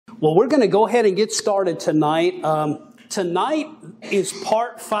Well, we're going to go ahead and get started tonight. Tonight is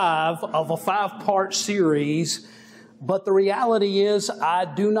part 5 of a 5-part series, but the reality is I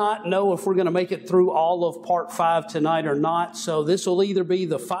do not know if we're going to make it through all of part 5 tonight or not. So this will either be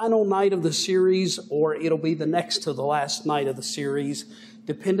the final night of the series or it'll be the next to the last night of the series,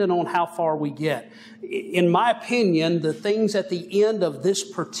 depending on how far we get. In my opinion, the things at the end of this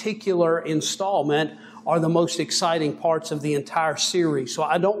particular installment are the most exciting parts of the entire series. So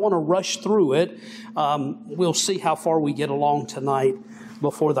I don't want to rush through it. We'll see how far we get along tonight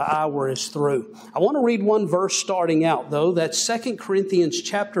before the hour is through. I want to read one verse starting out, though. That's 2 Corinthians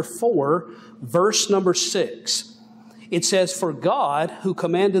chapter 4, verse number 6. It says, "For God, who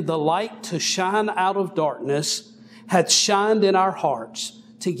commanded the light to shine out of darkness, hath shined in our hearts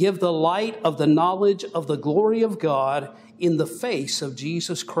to give the light of the knowledge of the glory of God in the face of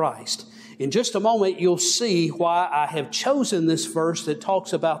Jesus Christ." In just a moment, you'll see why I have chosen this verse that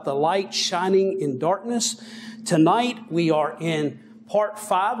talks about the light shining in darkness. Tonight, we are in part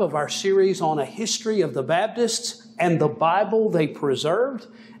 5 of our series on a history of the Baptists and the Bible they preserved.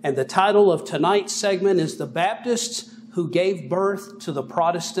 And the title of tonight's segment is "The Baptists Who Gave Birth to the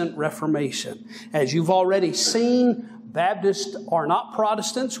Protestant Reformation." As you've already seen, Baptists are not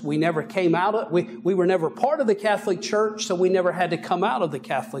Protestants. We never came out of, we were never part of the Catholic Church, so we never had to come out of the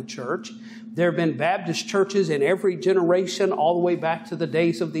Catholic Church. There have been Baptist churches in every generation all the way back to the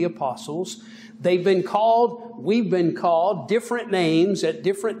days of the apostles. They've been called, we've been called different names at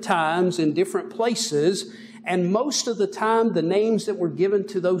different times in different places. And most of the time, the names that were given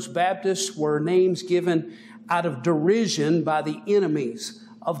to those Baptists were names given out of derision by the enemies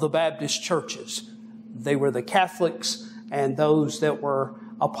of the Baptist churches. They were the Catholics and those that were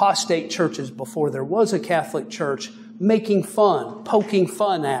apostate churches before there was a Catholic church, making fun, poking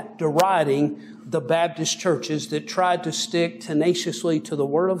fun at, deriding the Baptist churches that tried to stick tenaciously to the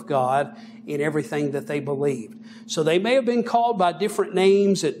Word of God in everything that they believed. So they may have been called by different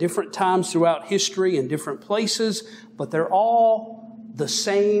names at different times throughout history in different places, but they're all the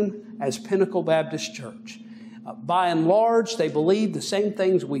same as Pinnacle Baptist Church. By and large, they believe the same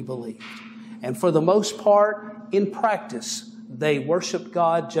things we believed. And for the most part, in practice, they worship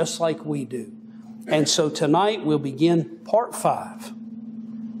God just like we do. And so tonight we'll begin part 5.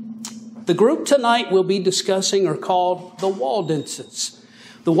 The group tonight we'll be discussing are called the Waldenses.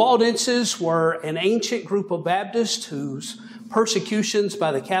 The Waldenses were an ancient group of Baptists whose persecutions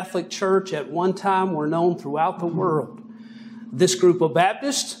by the Catholic Church at one time were known throughout the world. This group of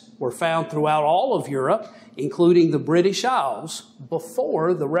Baptists were found throughout all of Europe, including the British Isles,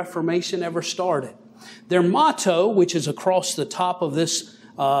 before the Reformation ever started. Their motto, which is across the top of this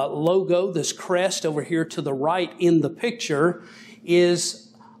logo, this crest over here to the right in the picture,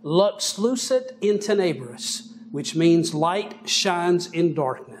 is Lux lucet in tenebris, which means light shines in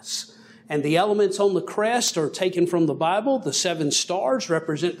darkness. And the elements on the crest are taken from the Bible. The 7 stars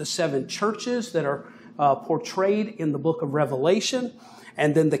represent the 7 churches that are portrayed in the book of Revelation.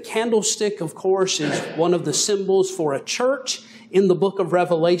 And then the candlestick, of course, is one of the symbols for a church in the book of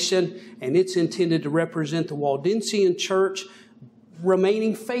Revelation, and it's intended to represent the Waldensian church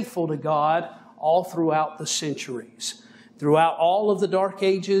remaining faithful to God all throughout the centuries. Throughout all of the dark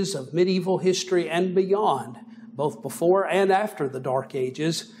ages of medieval history and beyond, both before and after the dark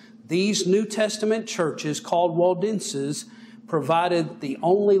ages, these New Testament churches called Waldenses provided the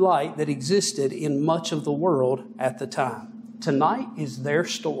only light that existed in much of the world at the time. Tonight is their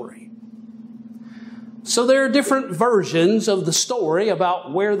story. So there are different versions of the story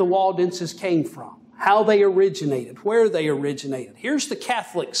about where the Waldenses came from, how they originated, where they originated. Here's the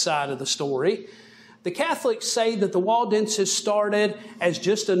Catholic side of the story. The Catholics say that the Waldenses started as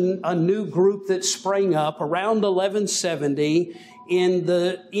just a new group that sprang up around 1170 in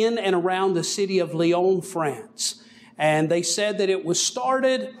and around the city of Lyon, France. And they said that it was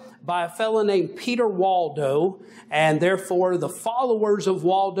started by a fellow named Peter Waldo, and therefore the followers of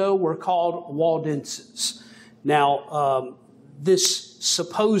Waldo were called Waldenses. Now, this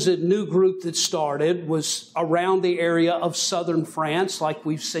supposed new group that started was around the area of southern France, like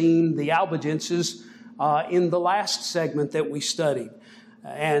we've seen the Albigenses in the last segment that we studied.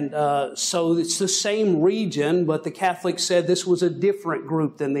 And so it's the same region, but the Catholics said this was a different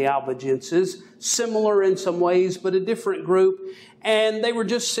group than the Albigenses, similar in some ways, but a different group. And they were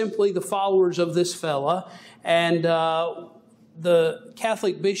just simply the followers of this fella. And the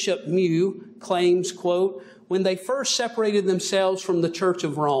Catholic Bishop Mew claims, quote, "When they first separated themselves from the Church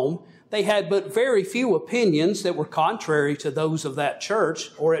of Rome, they had but very few opinions that were contrary to those of that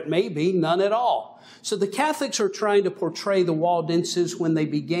church, or it may be none at all." So the Catholics are trying to portray the Waldenses when they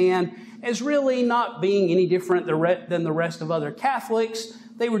began as really not being any different than the rest of other Catholics.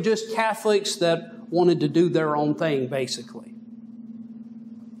 They were just Catholics that wanted to do their own thing, basically.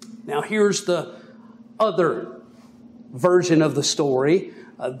 Now, here's the other version of the story,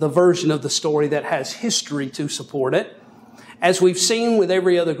 the version of the story that has history to support it. As we've seen with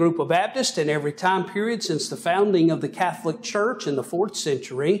every other group of Baptists in every time period since the founding of the Catholic Church in the 4th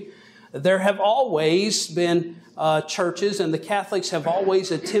century, there have always been churches, and the Catholics have always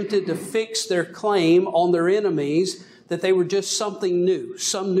attempted to fix their claim on their enemies that they were just something new,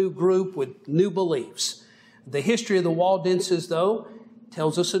 some new group with new beliefs. The history of the Waldenses, though,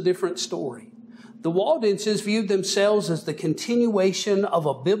 tells us a different story. The Waldenses viewed themselves as the continuation of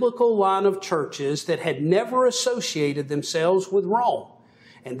a biblical line of churches that had never associated themselves with Rome.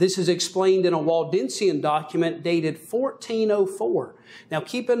 And this is explained in a Waldensian document dated 1404. Now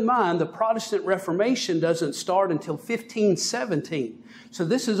keep in mind, the Protestant Reformation doesn't start until 1517. So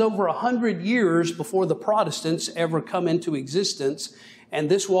this is over 100 years before the Protestants ever come into existence. And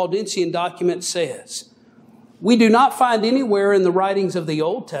this Waldensian document says, "We do not find anywhere in the writings of the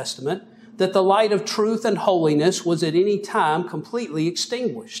Old Testament that the light of truth and holiness was at any time completely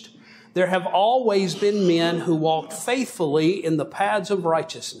extinguished. There have always been men who walked faithfully in the paths of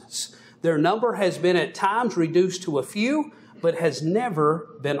righteousness. Their number has been at times reduced to a few, but has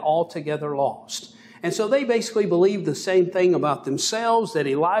never been altogether lost." And so they basically believed the same thing about themselves that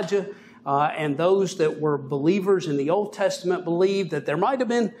Elijah and those that were believers in the Old Testament believed, that there might have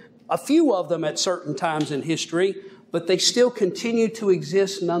been a few of them at certain times in history, but they still continue to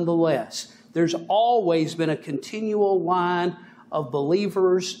exist nonetheless. There's always been a continual line of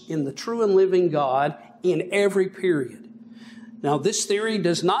believers in the true and living God in every period. Now, this theory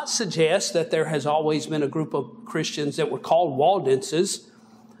does not suggest that there has always been a group of Christians that were called Waldenses.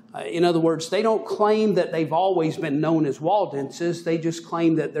 In other words, they don't claim that they've always been known as Waldenses. They just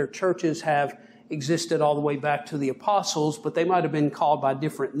claim that their churches have existed all the way back to the apostles, but they might have been called by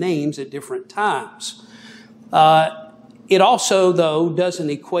different names at different times. It also, though, doesn't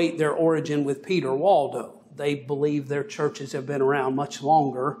equate their origin with Peter Waldo. They believe their churches have been around much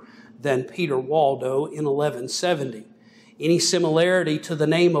longer than Peter Waldo in 1170. Any similarity to the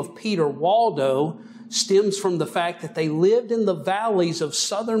name of Peter Waldo stems from the fact that they lived in the valleys of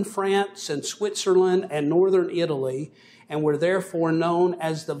southern France and Switzerland and northern Italy, and were therefore known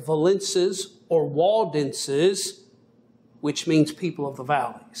as the Waldenses or Waldenses, which means people of the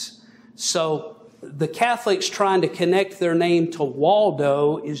valleys. So the Catholics trying to connect their name to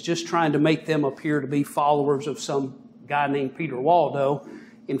Waldo is just trying to make them appear to be followers of some guy named Peter Waldo.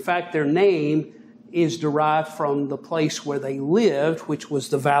 In fact, their name is derived from the place where they lived, which was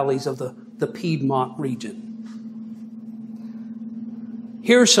the valleys of the Piedmont region.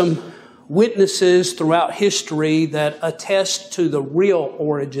 Here are some witnesses throughout history that attest to the real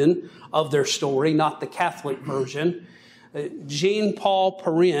origin of their story, not the Catholic version. Jean-Paul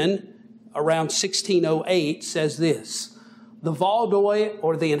Perrin, around 1608, says this: "The Valdoi,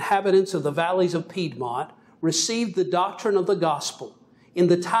 or the inhabitants of the valleys of Piedmont, received the doctrine of the gospel in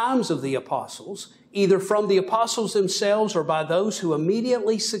the times of the apostles, either from the apostles themselves or by those who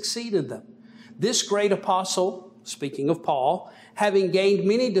immediately succeeded them. This great apostle," speaking of Paul, "having gained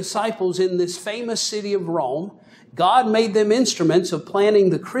many disciples in this famous city of Rome, God made them instruments of planting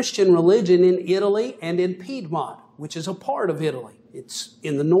the Christian religion in Italy and in Piedmont," which is a part of Italy. It's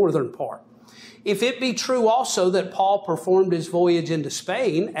in the northern part. "If it be true also that Paul performed his voyage into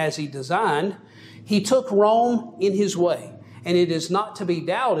Spain as he designed, he took Rome in his way. And it is not to be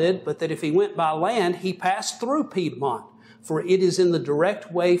doubted, but that if he went by land, he passed through Piedmont, for it is in the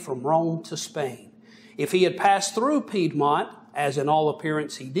direct way from Rome to Spain. If he had passed through Piedmont, as in all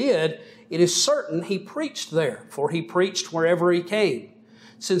appearance he did, it is certain he preached there, for he preached wherever he came.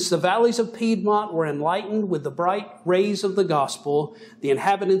 Since the valleys of Piedmont were enlightened with the bright rays of the gospel, the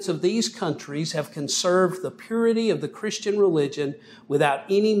inhabitants of these countries have conserved the purity of the Christian religion without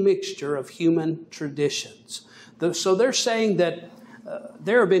any mixture of human traditions." So they're saying that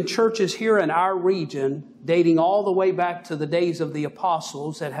there have been churches here in our region dating all the way back to the days of the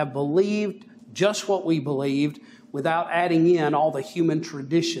apostles that have believed just what we believed without adding in all the human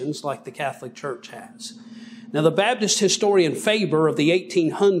traditions like the Catholic Church has. Now, the Baptist historian Faber of the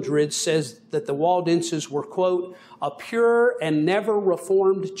 1800s says that the Waldenses were, quote, "a pure and never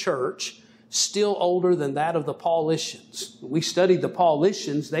reformed church, still older than that of the Paulicians." We studied the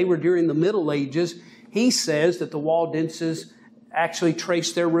Paulicians. They were during the Middle Ages. He says that the Waldenses actually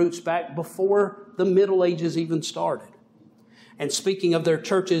traced their roots back before the Middle Ages even started. And speaking of their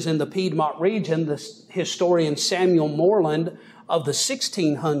churches in the Piedmont region, the historian Samuel Moreland of the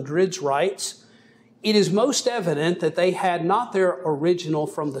 1600s writes, "It is most evident that they had not their original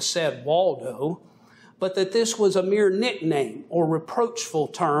from the said Waldo, but that this was a mere nickname or reproachful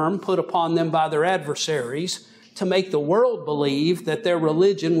term put upon them by their adversaries to make the world believe that their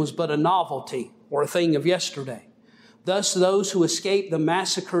religion was but a novelty or a thing of yesterday. Thus, those who escaped the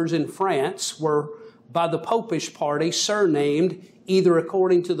massacres in France were, by the popish party, surnamed either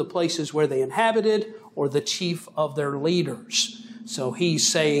according to the places where they inhabited or the chief of their leaders. So he's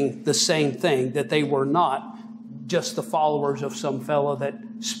saying the same thing, that they were not just the followers of some fellow that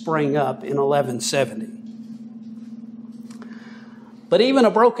sprang up in 1170. But even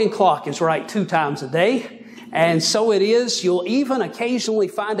a broken clock is right 2 times a day. And so it is, you'll even occasionally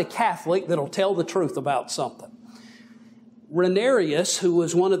find a Catholic that'll tell the truth about something. Renarius, who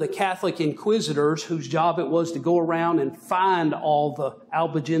was one of the Catholic inquisitors whose job it was to go around and find all the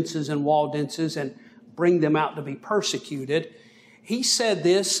Albigenses and Waldenses and bring them out to be persecuted, he said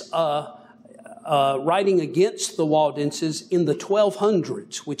this, writing against the Waldenses in the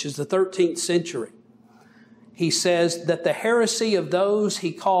 1200s, which is the 13th century. He says that the heresy of those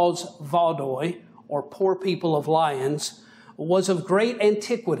he calls Vaudoi, or poor people of lions, was of great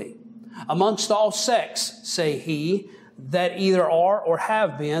antiquity. Amongst all sects, say he, that either are or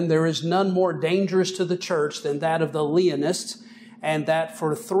have been, there is none more dangerous to the church than that of the Leonists, and that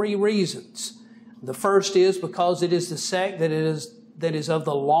for 3 reasons. The first is because it is the sect that is of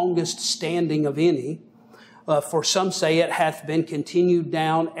the longest standing of any. For some say it hath been continued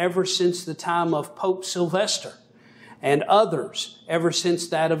down ever since the time of Pope Sylvester, and others ever since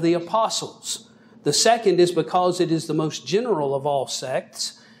that of the apostles. The second is because it is the most general of all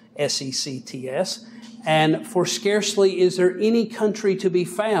sects, sects, and for scarcely is there any country to be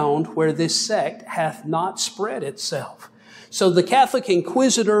found where this sect hath not spread itself. So the Catholic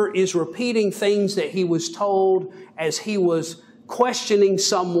inquisitor is repeating things that he was told as he was questioning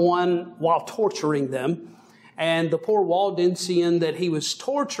someone while torturing them. And the poor Waldensian that he was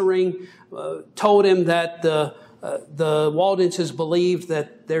torturing told him that the Waldenses believed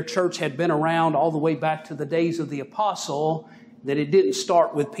that their church had been around all the way back to the days of the apostle, that it didn't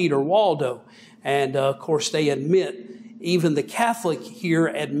start with Peter Waldo. And of course they admit, even the Catholic here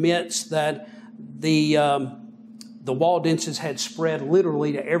admits that the Waldenses had spread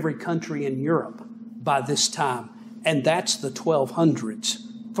literally to every country in Europe by this time. And that's the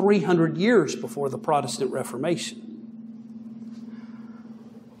 1200s, 300 years before the Protestant Reformation.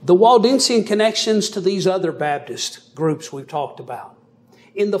 The Waldensian connections to these other Baptist groups we've talked about.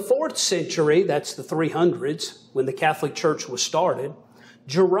 In the 4th century, that's the 300s, when the Catholic Church was started,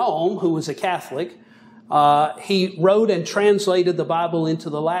 Jerome, who was a Catholic, he wrote and translated the Bible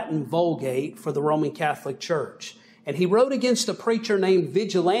into the Latin Vulgate for the Roman Catholic Church. And he wrote against a preacher named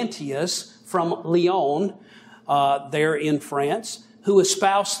Vigilantius from Lyon, there in France, who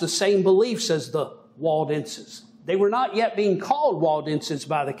espoused the same beliefs as the Waldenses. They were not yet being called Waldenses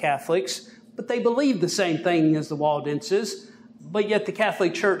by the Catholics, but they believed the same thing as the Waldenses. But yet the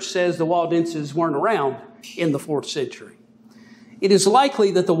Catholic Church says the Waldenses weren't around in the 4th century. It is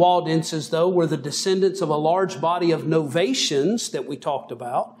likely that the Waldenses, though, were the descendants of a large body of Novatians that we talked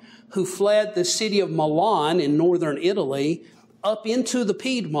about, who fled the city of Milan in northern Italy up into the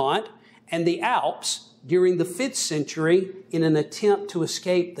Piedmont and the Alps during the 5th century in an attempt to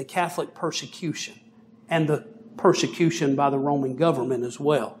escape the Catholic persecution and the persecution by the Roman government as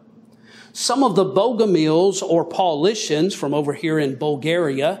well. Some of the Bogomils or Paulicians from over here in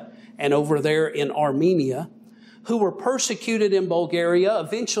Bulgaria and over there in Armenia, who were persecuted in Bulgaria,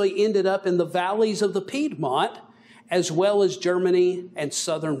 eventually ended up in the valleys of the Piedmont, as well as Germany and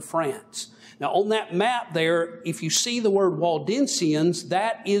southern France. Now, on that map there, if you see the word Waldensians,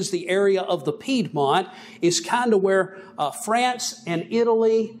 that is the area of the Piedmont. It's kind of where France and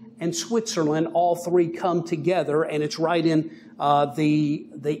Italy and Switzerland, all 3 come together, and it's right in the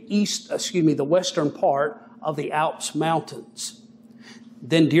western part of the Alps mountains.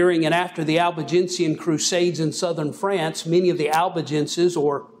 Then during and after the Albigensian Crusades in southern France, many of the Albigenses,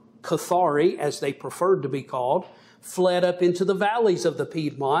 or Cathari as they preferred to be called, fled up into the valleys of the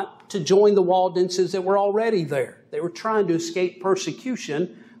Piedmont to join the Waldenses that were already there. They were trying to escape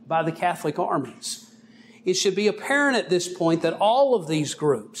persecution by the Catholic armies. It should be apparent at this point that all of these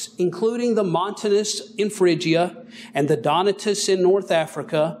groups, including the Montanists in Phrygia and the Donatists in North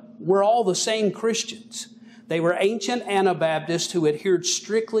Africa, were all the same Christians. They were ancient Anabaptists who adhered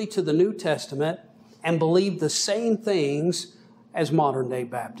strictly to the New Testament and believed the same things as modern-day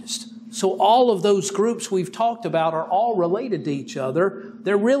Baptists. So all of those groups we've talked about are all related to each other.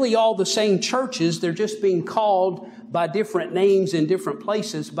 They're really all the same churches. They're just being called by different names in different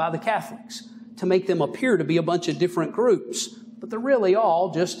places by the Catholics to make them appear to be a bunch of different groups. But they're really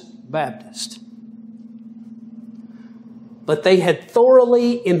all just Baptist. But they had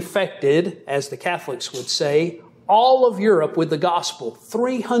thoroughly infected, as the Catholics would say, all of Europe with the gospel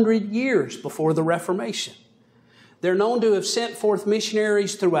 300 years before the Reformation. They're known to have sent forth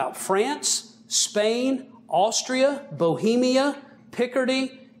missionaries throughout France, Spain, Austria, Bohemia,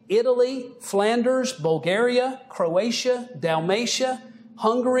 Picardy, Italy, Flanders, Bulgaria, Croatia, Dalmatia,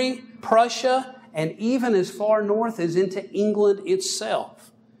 Hungary, Prussia, and even as far north as into England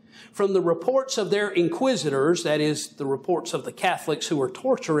itself. From the reports of their inquisitors, that is, the reports of the Catholics who were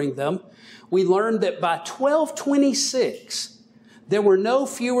torturing them, we learned that by 1226, there were no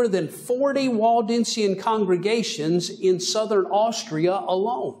fewer than 40 Waldensian congregations in southern Austria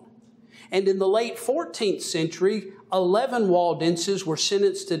alone. And in the late 14th century, 11 Waldenses were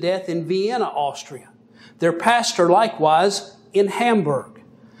sentenced to death in Vienna, Austria. Their pastor likewise in Hamburg.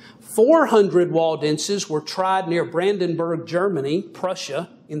 400 Waldenses were tried near Brandenburg, Germany, Prussia,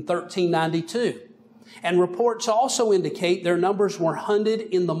 in 1392. And reports also indicate their numbers were hunted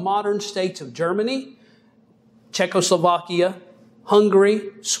in the modern states of Germany, Czechoslovakia, Hungary,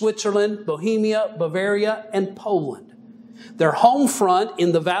 Switzerland, Bohemia, Bavaria, and Poland. Their home front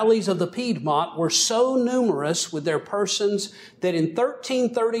in the valleys of the Piedmont were so numerous with their persons that in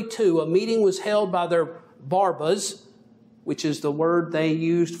 1332 a meeting was held by their barbas, which is the word they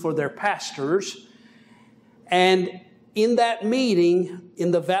used for their pastors. And in that meeting,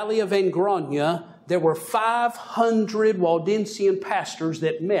 in the valley of Engronia, there were 500 Waldensian pastors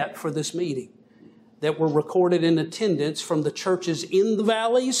that met for this meeting that were recorded in attendance from the churches in the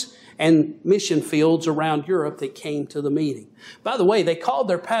valleys and mission fields around Europe that came to the meeting. By the way, they called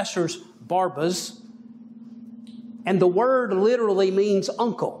their pastors barbas, and the word literally means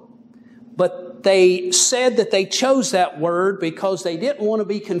uncle. But they said that they chose that word because they didn't want to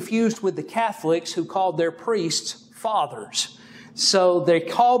be confused with the Catholics who called their priests fathers. So they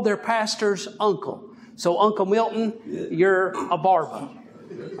called their pastors uncle. So Uncle Milton, you're a barba.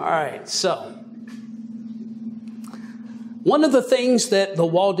 All right, so one of the things that the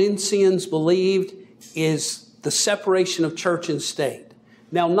Waldensians believed is the separation of church and state.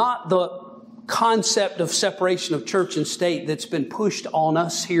 Now, not the concept of separation of church and state that's been pushed on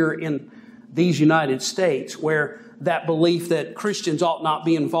us here in these United States, where that belief that Christians ought not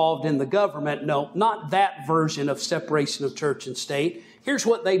be involved in the government. No, not that version of separation of church and state. Here's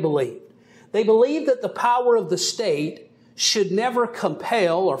what they believed. They believed that the power of the state should never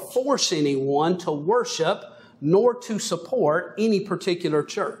compel or force anyone to worship nor to support any particular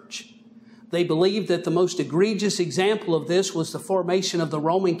church. They believed that the most egregious example of this was the formation of the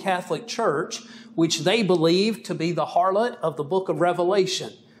Roman Catholic Church, which they believed to be the harlot of the book of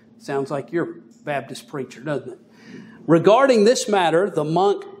Revelation. Sounds like your Baptist preacher, doesn't it? Regarding this matter, the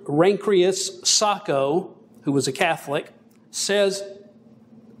monk Rancreus Sacco, who was a Catholic, says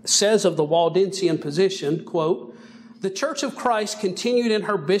of the Waldensian position, quote, "The Church of Christ continued in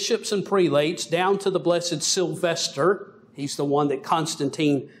her bishops and prelates down to the blessed Sylvester." He's the one that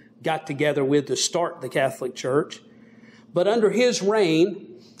Constantine got together with to start the Catholic Church. But under his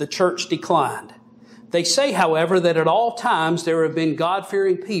reign, the church declined. They say, however, that at all times there have been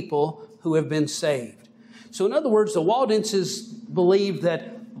God-fearing people who have been saved. So in other words, the Waldenses believe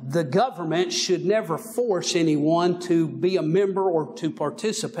that the government should never force anyone to be a member or to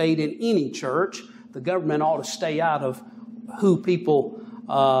participate in any church. The government ought to stay out of who people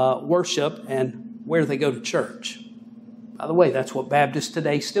worship and where they go to church. By the way, that's what Baptists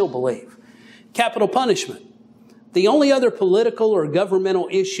today still believe. Capital punishment. The only other political or governmental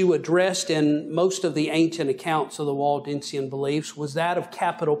issue addressed in most of the ancient accounts of the Waldensian beliefs was that of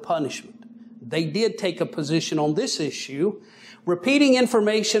capital punishment. They did take a position on this issue, repeating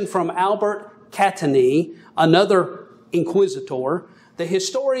information from Albert Catanei, another inquisitor. The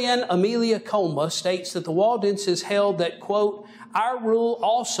historian Amelia Coma states that the Waldenses held that, quote, "Our rule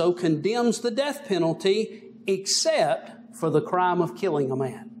also condemns the death penalty except for the crime of killing a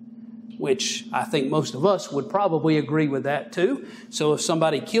man," which I think most of us would probably agree with that too. So if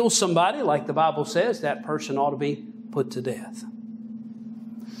somebody kills somebody, like the Bible says, that person ought to be put to death.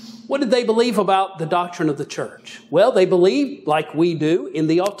 What did they believe about the doctrine of the church? Well, they believed, like we do, in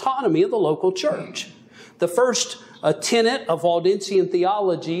the autonomy of the local church. The first tenet of Waldensian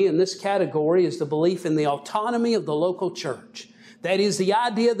theology in this category is the belief in the autonomy of the local church. That is the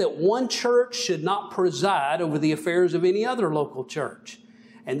idea that one church should not preside over the affairs of any other local church.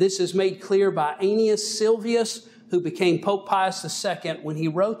 And this is made clear by Aeneas Sylvius, who became Pope Pius II, when he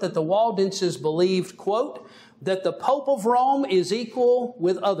wrote that the Waldenses believed, quote, that the Pope of Rome is equal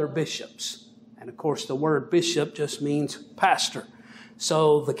with other bishops. And of course, the word bishop just means pastor.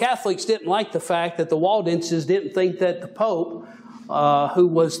 So the Catholics didn't like the fact that the Waldenses didn't think that the Pope, who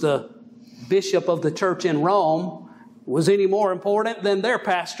was the bishop of the church in Rome, was any more important than their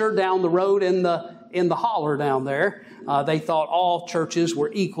pastor down the road in the holler down there. They thought all churches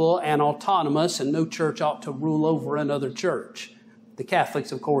were equal and autonomous, and no church ought to rule over another church. The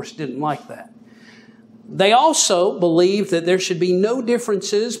Catholics, of course, didn't like that. They also believed that there should be no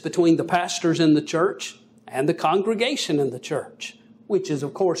differences between the pastors in the church and the congregation in the church, which is,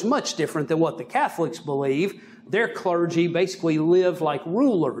 of course, much different than what the Catholics believe. Their clergy basically live like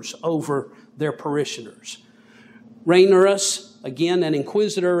rulers over their parishioners. Reinerus, again an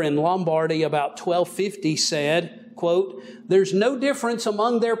inquisitor in Lombardy about 1250, said, quote, "There's no difference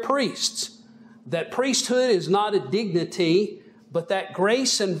among their priests, that priesthood is not a dignity, but that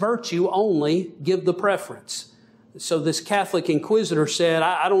grace and virtue only give the preference." So this Catholic inquisitor said,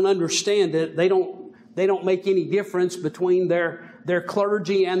 I don't understand it. They don't make any difference between their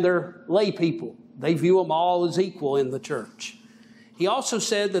clergy and their lay people. They view them all as equal in the church. He also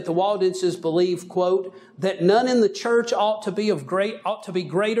said that the Waldenses believe, quote, "that none in the church ought to be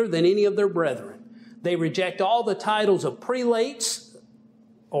greater than any of their brethren. They reject all the titles of prelates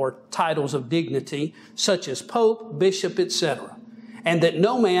or titles of dignity, such as pope, bishop, etc., and that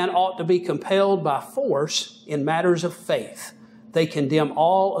no man ought to be compelled by force in matters of faith. They condemn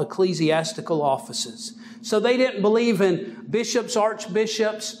all ecclesiastical offices." So they didn't believe in bishops,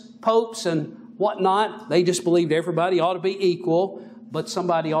 archbishops, popes, and whatnot. They just believed everybody ought to be equal, but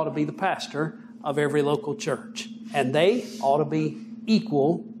somebody ought to be the pastor of every local church. And they ought to be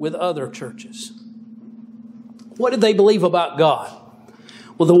equal with other churches. What did they believe about God?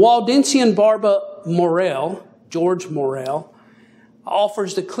 Well, the Waldensian George Morel,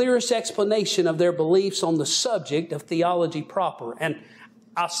 offers the clearest explanation of their beliefs on the subject of theology proper. And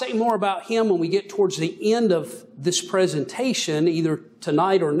I'll say more about him when we get towards the end of this presentation, either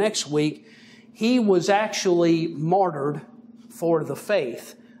tonight or next week. He was actually martyred for the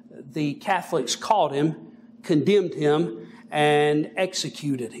faith. The Catholics caught him, condemned him, and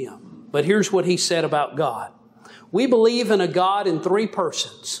executed him. But here's what he said about God. "We believe in a God in three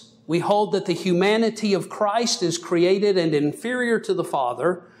persons. We hold that the humanity of Christ is created and inferior to the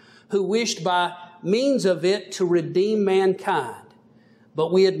Father, who wished by means of it to redeem mankind.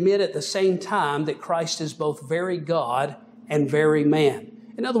 But we admit at the same time that Christ is both very God and very man."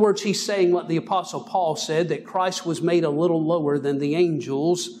 In other words, he's saying what the Apostle Paul said, that Christ was made a little lower than the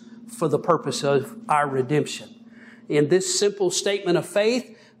angels for the purpose of our redemption. In this simple statement of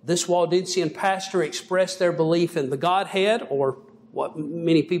faith, this Waldensian pastor expressed their belief in the Godhead, or what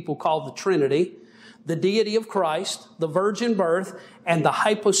many people call the Trinity, the deity of Christ, the virgin birth, and the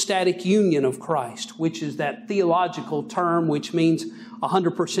hypostatic union of Christ, which is that theological term which means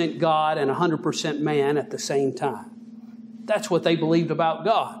 100% God and 100% man at the same time. That's what they believed about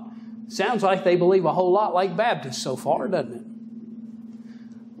God. Sounds like they believe a whole lot like Baptists so far, doesn't it?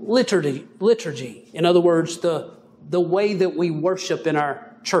 Liturgy, in other words, the way that we worship in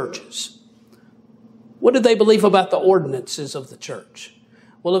our churches. What did they believe about the ordinances of the church?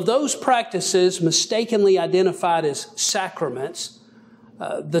 Well, of those practices mistakenly identified as sacraments,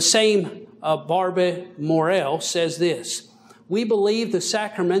 the same Barbe Morel says this: "We believe the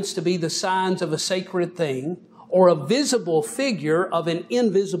sacraments to be the signs of a sacred thing or a visible figure of an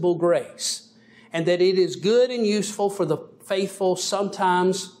invisible grace, and that it is good and useful for the faithful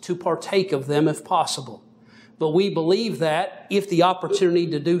sometimes to partake of them if possible. But we believe that, if the opportunity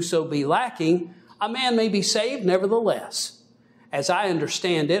to do so be lacking, a man may be saved nevertheless. As I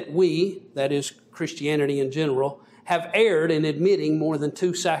understand it, we," that is Christianity in general, "have erred in admitting more than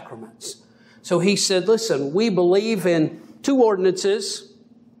two sacraments." So he said, listen, we believe in two ordinances,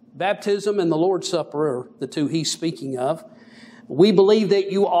 baptism and the Lord's Supper, are the two he's speaking of. We believe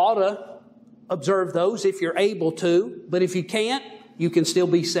that you ought to observe those if you're able to, but if you can't, you can still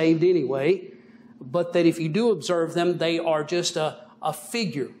be saved anyway. But that if you do observe them, they are just a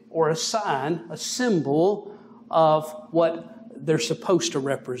figure or a sign, a symbol of what they're supposed to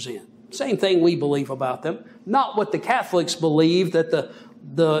represent. Same thing we believe about them. Not what the Catholics believe, that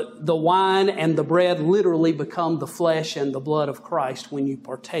the wine and the bread literally become the flesh and the blood of Christ when you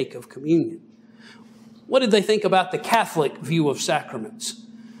partake of communion. What did they think about the Catholic view of sacraments?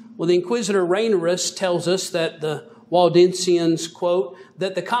 Well, the Inquisitor Reinerus tells us that the Waldensians, quote,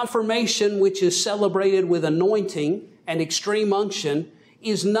 "that the confirmation which is celebrated with anointing and extreme unction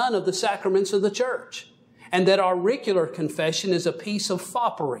is none of the sacraments of the church, and that auricular confession is a piece of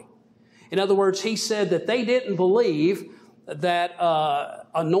foppery." In other words, he said that they didn't believe that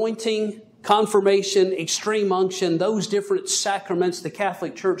anointing, confirmation, extreme unction, those different sacraments the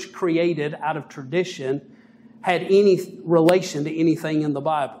Catholic Church created out of tradition had any relation to anything in the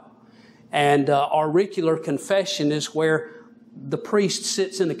Bible. And auricular confession is where the priest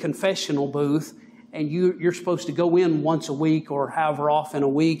sits in a confessional booth and you're supposed to go in once a week or however often a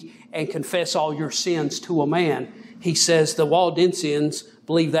week and confess all your sins to a man. He says the Waldensians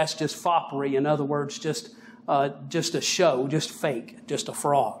believe that's just foppery. In other words, just a show, just fake, just a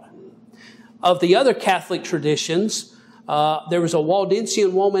fraud. Of the other Catholic traditions, there was a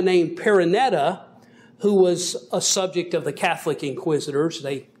Waldensian woman named Peronetta who was a subject of the Catholic inquisitors.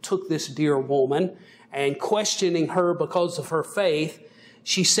 They took this dear woman and questioning her because of her faith,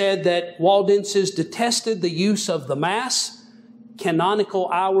 she said that Waldenses detested the use of the Mass, canonical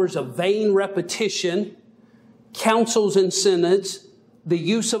hours of vain repetition, councils and synods, the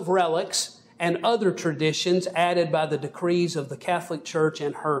use of relics, and other traditions added by the decrees of the Catholic Church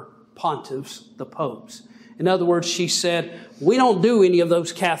and her pontiffs, the popes. In other words, she said, we don't do any of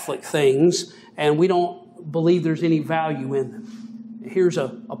those Catholic things, and we don't believe there's any value in them. Here's a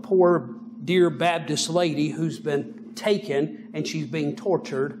poor, dear Baptist lady who's been taken, and she's being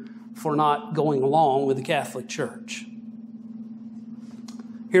tortured for not going along with the Catholic Church.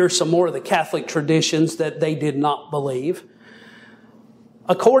 Here are some more of the Catholic traditions that they did not believe.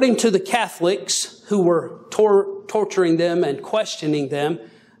 According to the Catholics who were torturing them and questioning them,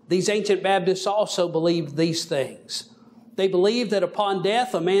 these ancient Baptists also believed these things. They believed that upon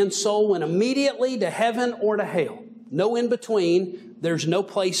death, a man's soul went immediately to heaven or to hell. No in between. There's no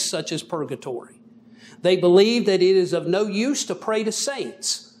place such as purgatory. They believed that it is of no use to pray to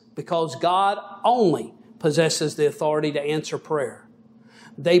saints because God only possesses the authority to answer prayer.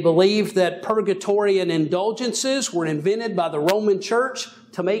 They believed that purgatory and indulgences were invented by the Roman Church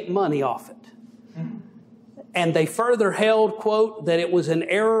to make money off it. And they further held, quote, that it was an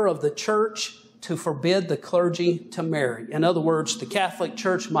error of the church to forbid the clergy to marry. In other words, the Catholic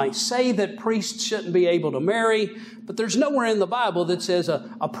Church might say that priests shouldn't be able to marry, but there's nowhere in the Bible that says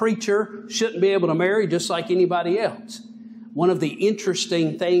a preacher shouldn't be able to marry just like anybody else. One of the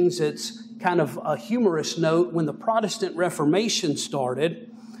interesting things that's kind of a humorous note, when the Protestant Reformation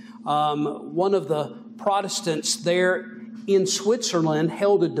started, one of the Protestants there in Switzerland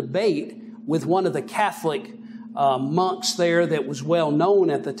held a debate with one of the Catholic monks there that was well known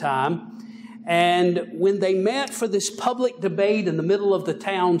at the time. And when they met for this public debate in the middle of the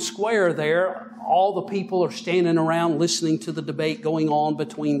town square there, all the people are standing around listening to the debate going on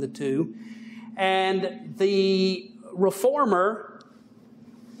between the two. And the reformer,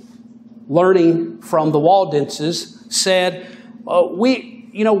 learning from the Waldenses, said,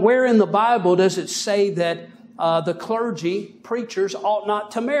 where in the Bible does it say that the clergy, preachers, ought not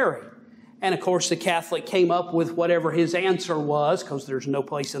to marry? And, of course, the Catholic came up with whatever his answer was, because there's no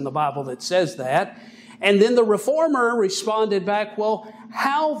place in the Bible that says that. And then the Reformer responded back, well,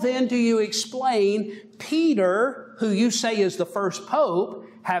 how then do you explain Peter, who you say is the first pope,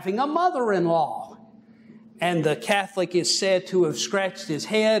 having a mother-in-law? And the Catholic is said to have scratched his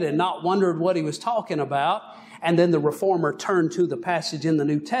head and not wondered what he was talking about. And then the Reformer turned to the passage in the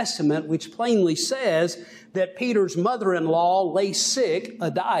New Testament, which plainly says that Peter's mother-in-law lay sick,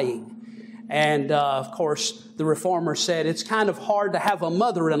 a-dying. And, of course, the Reformer said it's kind of hard to have a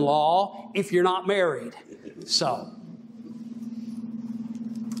mother-in-law if you're not married. So,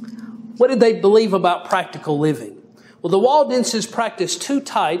 what did they believe about practical living? Well, the Waldenses practiced two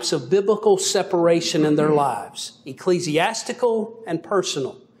types of biblical separation in their lives, ecclesiastical and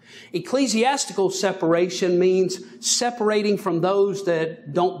personal. Ecclesiastical separation means separating from those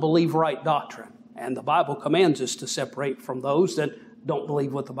that don't believe right doctrine. And the Bible commands us to separate from those that don't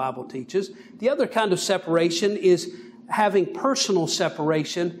believe what the Bible teaches. The other kind of separation is having personal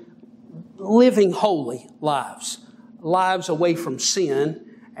separation, living holy lives away from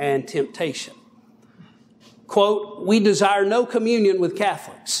sin and temptation. Quote, we desire no communion with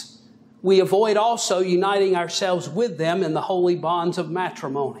Catholics. We avoid also uniting ourselves with them in the holy bonds of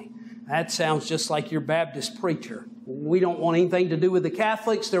matrimony. That sounds just like your Baptist preacher. We don't want anything to do with the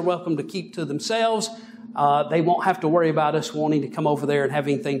Catholics. They're welcome to keep to themselves. They won't have to worry about us wanting to come over there and have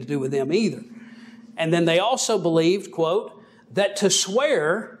anything to do with them either. And then they also believed, quote, that to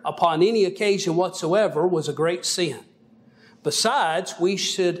swear upon any occasion whatsoever was a great sin. Besides, we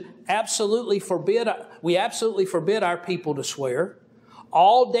absolutely forbid our people to swear.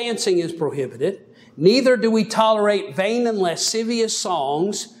 All dancing is prohibited. Neither do we tolerate vain and lascivious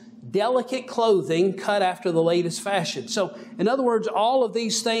songs, delicate clothing cut after the latest fashion. So, in other words, all of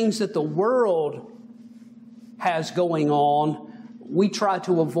these things that the world has going on, we try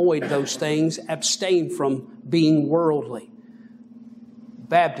to avoid those things, abstain from being worldly.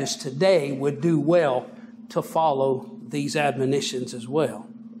 Baptists today would do well to follow these admonitions as well.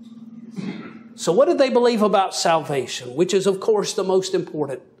 So what did they believe about salvation, which is, of course, the most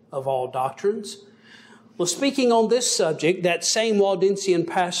important of all doctrines? Well, speaking on this subject, that same Waldensian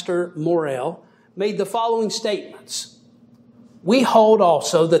pastor, Morel, made the following statements. We hold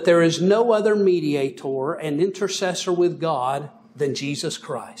also that there is no other mediator and intercessor with God than Jesus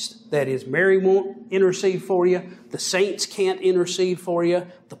Christ. That is, Mary won't intercede for you. The saints can't intercede for you.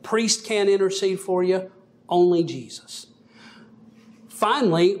 The priest can't intercede for you. Only Jesus.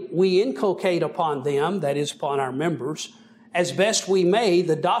 Finally, we inculcate upon them, that is upon our members, as best we may,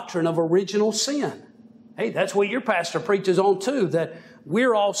 the doctrine of original sin. Hey, that's what your pastor preaches on too, that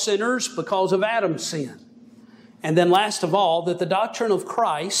we're all sinners because of Adam's sin. And then last of all, that the doctrine of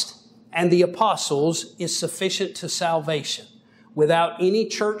Christ and the apostles is sufficient to salvation without any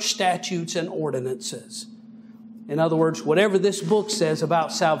church statutes and ordinances. In other words, whatever this book says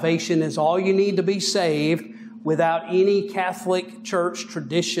about salvation is all you need to be saved without any Catholic church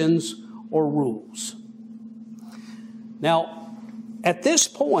traditions or rules. Now, at this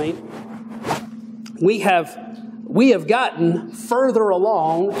point, we have gotten further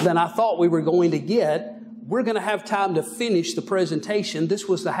along than I thought we were going to get. We're going to have time to finish the presentation. This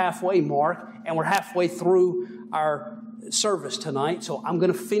was the halfway mark, and we're halfway through our service tonight, so I'm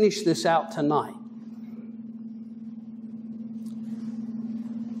going to finish this out tonight.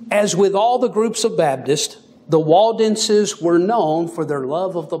 As with all the groups of Baptists, the Waldenses were known for their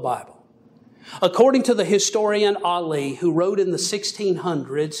love of the Bible. According to the historian Ali, who wrote in the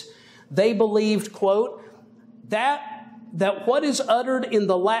 1600s, they believed, quote, that what is uttered in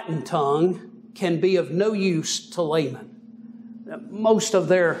the Latin tongue can be of no use to laymen. Most of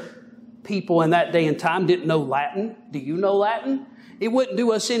their people in that day and time didn't know Latin. Do you know Latin? It wouldn't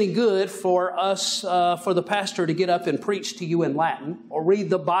do us any good for us, for the pastor to get up and preach to you in Latin, or read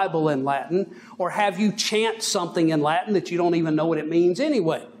the Bible in Latin, or have you chant something in Latin that you don't even know what it means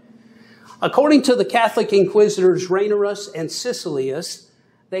anyway. According to the Catholic inquisitors Ranius and Cecilius,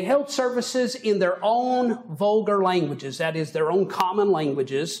 they held services in their own vulgar languages, that is, their own common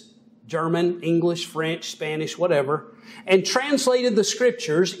languages, German, English, French, Spanish, whatever, and translated the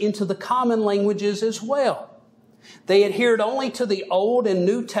scriptures into the common languages as well. They adhered only to the Old and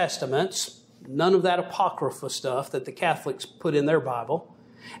New Testaments, none of that apocrypha stuff that the Catholics put in their Bible,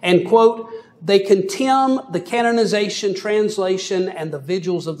 and, quote, they contemn the canonization, translation, and the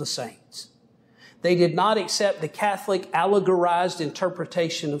vigils of the saints. They did not accept the Catholic allegorized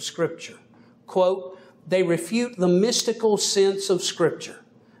interpretation of Scripture. Quote, they refute the mystical sense of Scripture.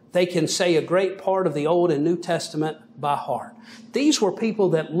 They can say a great part of the Old and New Testament by heart. These were people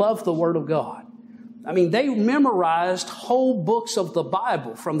that loved the Word of God. I mean, they memorized whole books of the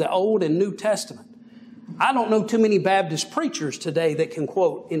Bible from the Old and New Testament. I don't know too many Baptist preachers today that can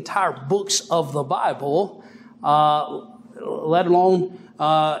quote entire books of the Bible, let alone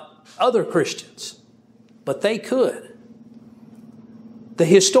other Christians. But they could. The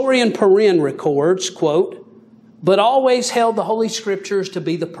historian Perrin records, quote, but always held the Holy Scriptures to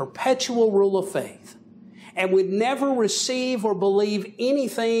be the perpetual rule of faith, and would never receive or believe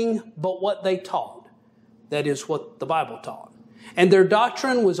anything but what they taught. That is what the Bible taught. And their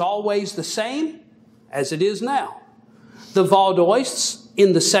doctrine was always the same as it is now. The Valdoists,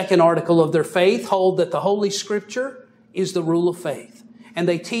 in the second article of their faith, hold that the Holy Scripture is the rule of faith. And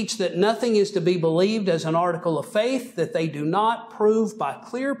they teach that nothing is to be believed as an article of faith that they do not prove by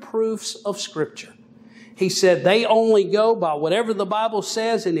clear proofs of Scripture. He said they only go by whatever the Bible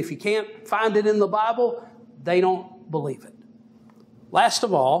says, and if you can't find it in the Bible, they don't believe it. Last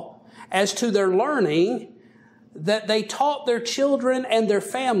of all, as to their learning, that they taught their children and their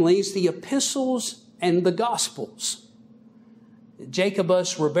families the epistles and the gospels.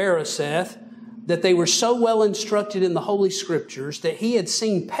 Jacobus Ribera saith that they were so well instructed in the Holy Scriptures that he had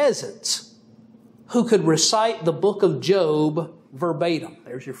seen peasants who could recite the book of Job verbatim.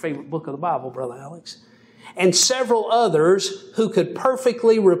 There's your favorite book of the Bible, Brother Alex. And several others who could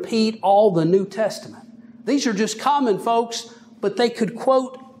perfectly repeat all the New Testament. These are just common folks, but they could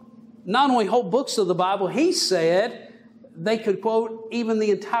quote not only whole books of the Bible, he said they could quote even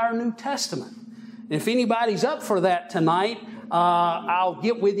the entire New Testament. And if anybody's up for that tonight, I'll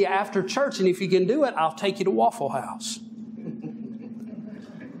get with you after church, and if you can do it, I'll take you to Waffle House.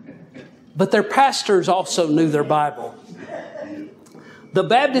 But their pastors also knew their Bible. The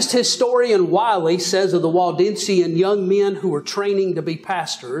Baptist historian Wiley says of the Waldensian young men who were training to be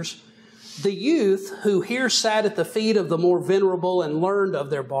pastors, the youth who here sat at the feet of the more venerable and learned of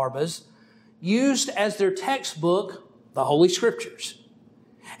their barbas used as their textbook the Holy Scriptures.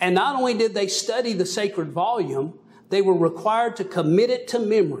 And not only did they study the sacred volume, they were required to commit it to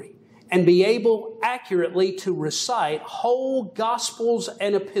memory and be able accurately to recite whole gospels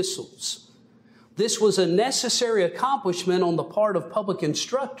and epistles. This was a necessary accomplishment on the part of public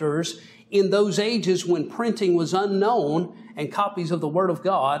instructors in those ages when printing was unknown and copies of the Word of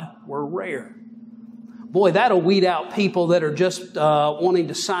God were rare. Boy, that'll weed out people that are just wanting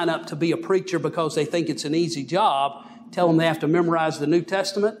to sign up to be a preacher because they think it's an easy job. Tell them they have to memorize the New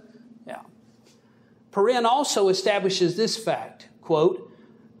Testament. Yeah. Perrin also establishes this fact, quote,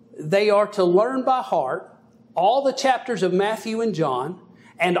 they are to learn by heart all the chapters of Matthew and John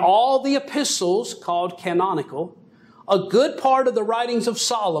and all the epistles called canonical, a good part of the writings of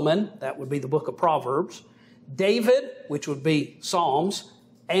Solomon, that would be the book of Proverbs, David, which would be Psalms,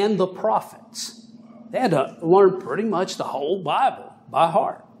 and the prophets. They had to learn pretty much the whole Bible by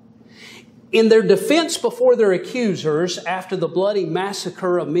heart. In their defense before their accusers after the bloody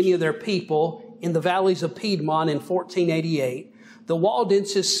massacre of many of their people in the valleys of Piedmont in 1488, the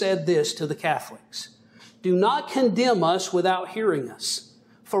Waldenses said this to the Catholics, "Do not condemn us without hearing us,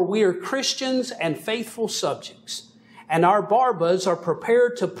 for we are Christians and faithful subjects, and our Barbas are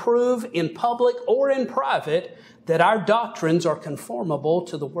prepared to prove in public or in private that our doctrines are conformable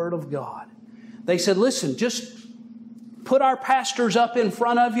to the Word of God." They said, listen, just put our pastors up in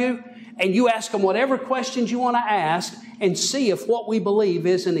front of you and you ask them whatever questions you want to ask and see if what we believe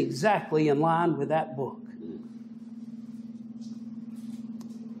isn't exactly in line with that book.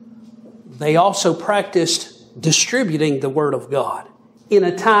 They also practiced distributing the Word of God in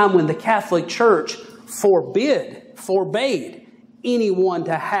a time when the Catholic Church forbade anyone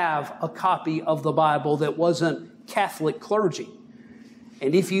to have a copy of the Bible that wasn't Catholic clergy.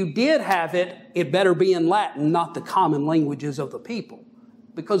 And if you did have it, it better be in Latin, not the common languages of the people.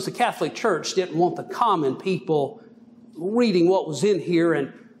 Because the Catholic Church didn't want the common people reading what was in here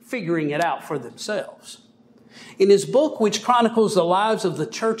and figuring it out for themselves. In his book, which chronicles the lives of the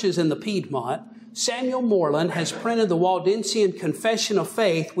churches in the Piedmont, Samuel Moreland has printed the Waldensian Confession of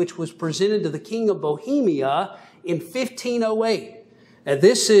Faith, which was presented to the King of Bohemia in 1508. Now,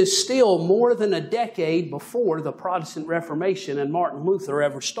 this is still more than a decade before the Protestant Reformation and Martin Luther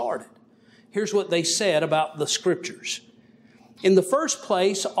ever started. Here's what they said about the Scriptures. In the first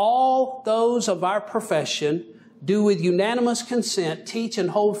place, all those of our profession do with unanimous consent teach and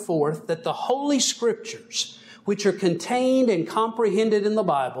hold forth that the Holy Scriptures, which are contained and comprehended in the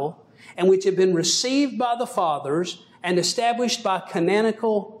Bible, and which have been received by the fathers and established by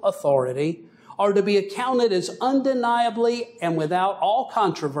canonical authority, are to be accounted as undeniably and without all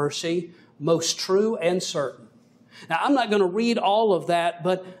controversy, most true and certain. Now, I'm not going to read all of that,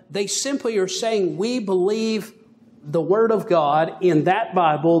 but they simply are saying we believe the Word of God in that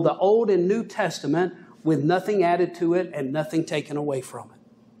Bible, the Old and New Testament, with nothing added to it and nothing taken away from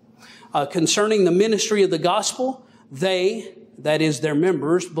it. Concerning the ministry of the gospel, they, that is their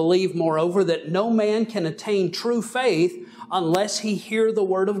members, believe moreover that no man can attain true faith unless he hear the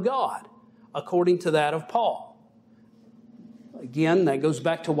Word of God, according to that of Paul. Again, that goes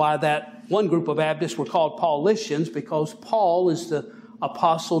back to why that one group of Baptists were called Paulicians, because Paul is the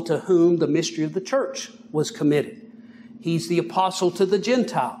apostle to whom the mystery of the church was committed. He's the apostle to the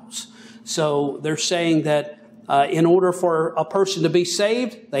Gentiles. So they're saying that in order for a person to be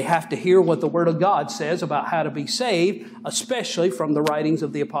saved, they have to hear what the Word of God says about how to be saved, especially from the writings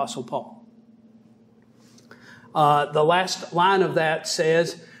of the Apostle Paul. The last line of that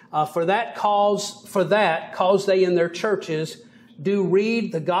says, for that cause they in their churches do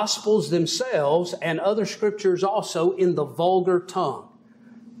read the Gospels themselves and other Scriptures also in the vulgar tongue.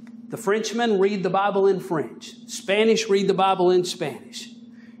 The Frenchmen read the Bible in French. Spanish read the Bible in Spanish.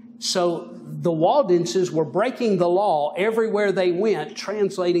 So the Waldenses were breaking the law everywhere they went,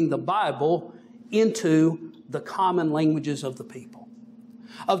 translating the Bible into the common languages of the people.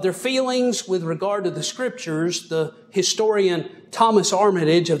 Of their feelings with regard to the Scriptures, the historian Thomas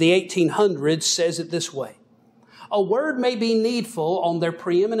Armitage of the 1800s says it this way: a word may be needful on their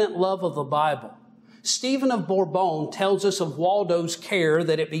preeminent love of the Bible. Stephen of Bourbon tells us of Waldo's care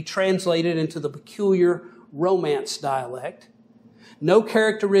that it be translated into the peculiar Romance dialect. No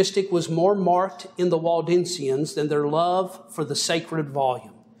characteristic was more marked in the Waldensians than their love for the sacred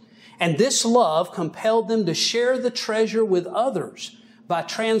volume. And this love compelled them to share the treasure with others by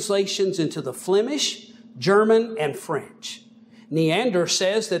translations into the Flemish, German, and French. Neander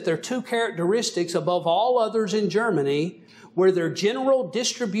says that their two characteristics above all others in Germany were their general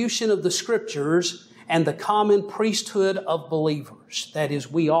distribution of the Scriptures and the common priesthood of believers. That is,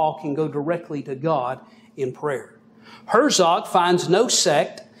 we all can go directly to God in prayer. Herzog finds no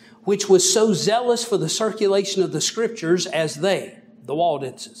sect which was so zealous for the circulation of the Scriptures as they, the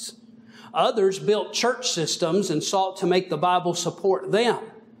Waldenses. Others built church systems and sought to make the Bible support them,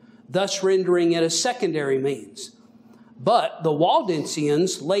 thus rendering it a secondary means. But the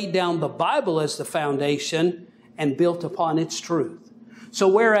Waldensians laid down the Bible as the foundation and built upon its truth. So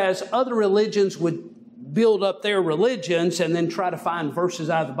whereas other religions would build up their religions and then try to find verses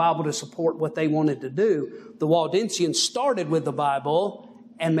out of the Bible to support what they wanted to do. The Waldensians started with the Bible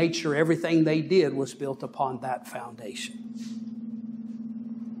and made sure everything they did was built upon that foundation.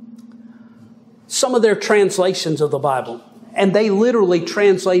 Some of their translations of the Bible, and they literally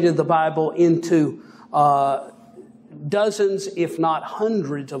translated the Bible into dozens, if not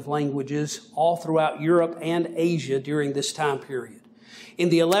hundreds of languages all throughout Europe and Asia during this time period. In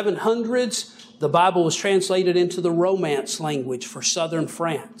the 1100s, the Bible was translated into the Romance language for southern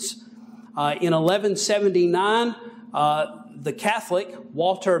France. In 1179, the Catholic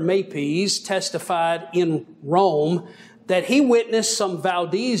Walter Mapes testified in Rome that he witnessed some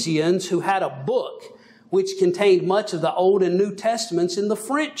Waldensians who had a book which contained much of the Old and New Testaments in the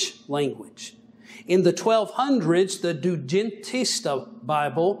French language. In the 1200s, the Duodentista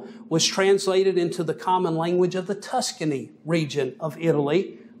Bible was translated into the common language of the Tuscany region of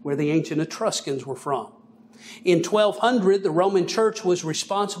Italy, where the ancient Etruscans were from. In 1200, the Roman Church was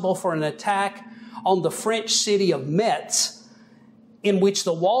responsible for an attack on the French city of Metz, in which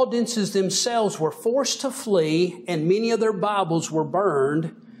the Waldenses themselves were forced to flee and many of their Bibles were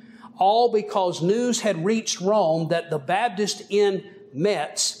burned, all because news had reached Rome that the Baptists in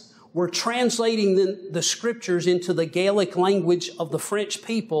Metz were translating the scriptures into the Gaelic language of the French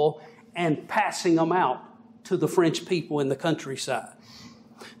people and passing them out to the French people in the countryside.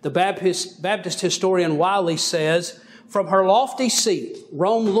 The Baptist historian Wiley says, "From her lofty seat,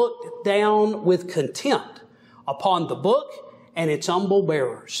 Rome looked down with contempt upon the book and its humble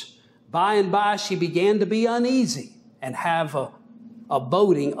bearers. By and by she began to be uneasy and have a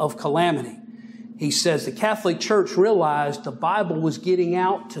boding of calamity." He says the Catholic Church realized the Bible was getting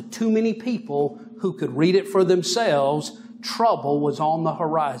out to too many people who could read it for themselves. Trouble was on the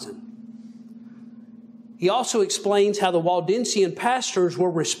horizon. He also explains how the Waldensian pastors were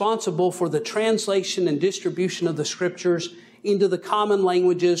responsible for the translation and distribution of the scriptures into the common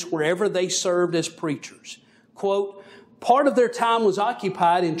languages wherever they served as preachers. Quote, "Part of their time was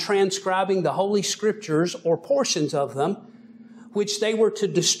occupied in transcribing the Holy Scriptures or portions of them, which they were to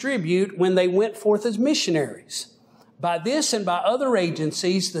distribute when they went forth as missionaries. By this and by other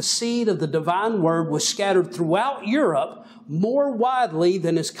agencies, the seed of the divine word was scattered throughout Europe more widely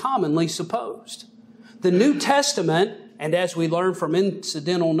than is commonly supposed. The New Testament, and as we learn from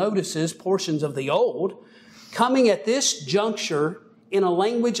incidental notices, portions of the Old, coming at this juncture in a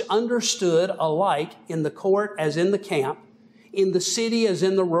language understood alike in the court as in the camp, in the city as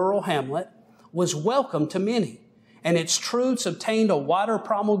in the rural hamlet, was welcome to many, and its truths obtained a wider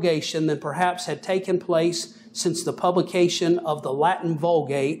promulgation than perhaps had taken place since the publication of the Latin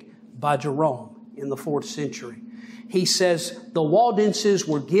Vulgate by Jerome in the 4th century. He says the Waldenses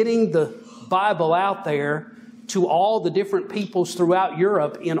were getting the Bible out there to all the different peoples throughout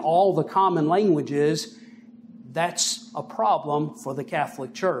Europe in all the common languages. That's a problem for the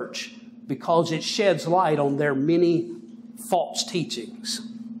Catholic Church because it sheds light on their many false teachings.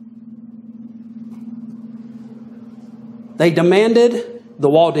 They demanded, the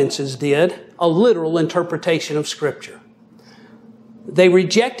Waldenses did, a literal interpretation of Scripture. They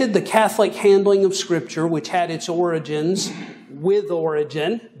rejected the Catholic handling of Scripture, which had its origins with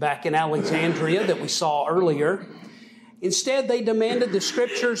Origen back in Alexandria that we saw earlier. Instead, they demanded the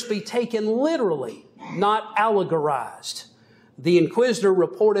Scriptures be taken literally, not allegorized. The Inquisitor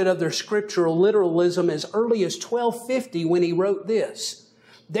reported of their scriptural literalism as early as 1250 when he wrote this: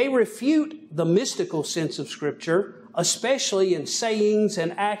 "They refute the mystical sense of Scripture, especially in sayings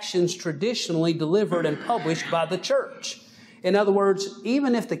and actions traditionally delivered and published by the Church." In other words,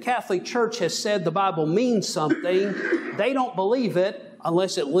 even if the Catholic Church has said the Bible means something, they don't believe it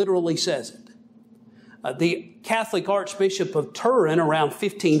unless it literally says it. The Catholic Archbishop of Turin around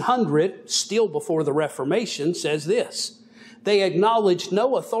 1500, still before the Reformation, says this: "They acknowledged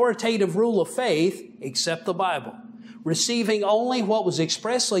no authoritative rule of faith except the Bible, receiving only what was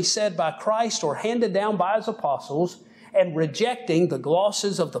expressly said by Christ or handed down by His apostles, and rejecting the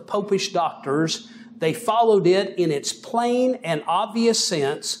glosses of the popish doctors, they followed it in its plain and obvious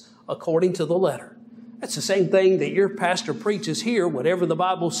sense according to the letter." That's the same thing that your pastor preaches here. Whatever the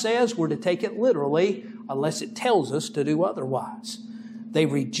Bible says, we're to take it literally unless it tells us to do otherwise. They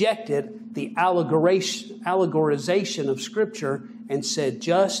rejected the allegorization of Scripture and said,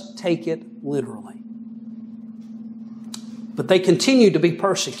 just take it literally. But they continued to be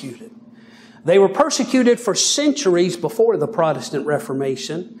persecuted. They were persecuted for centuries before the Protestant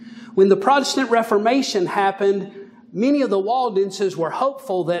Reformation. When the Protestant Reformation happened, many of the Waldenses were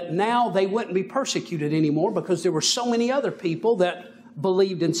hopeful that now they wouldn't be persecuted anymore because there were so many other people that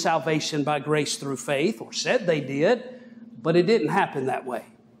believed in salvation by grace through faith, or said they did, but it didn't happen that way.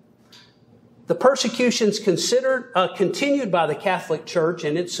 The persecutions continued by the Catholic Church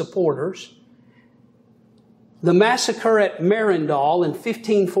and its supporters. The massacre at Marindal in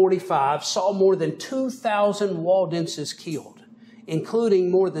 1545 saw more than 2,000 Waldenses killed,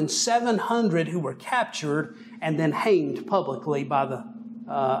 including more than 700 who were captured and then hanged publicly by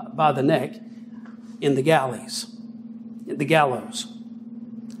the neck in the gallows.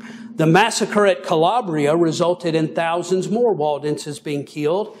 The massacre at Calabria resulted in thousands more Waldenses being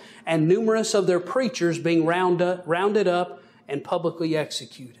killed and numerous of their preachers being rounded up and publicly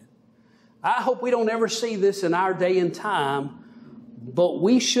executed. I hope we don't ever see this in our day and time, but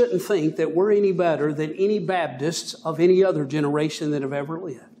we shouldn't think that we're any better than any Baptists of any other generation that have ever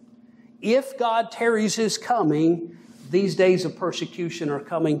lived. If God tarries His coming, these days of persecution are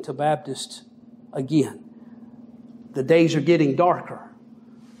coming to Baptists again. The days are getting darker.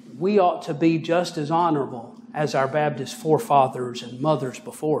 We ought to be just as honorable as our Baptist forefathers and mothers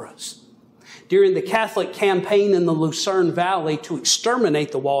before us. During the Catholic campaign in the Lucerne Valley to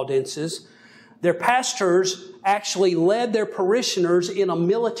exterminate the Waldenses, their pastors actually led their parishioners in a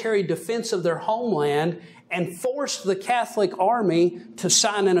military defense of their homeland and forced the Catholic army to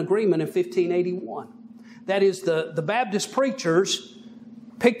sign an agreement in 1581. That is, the Baptist preachers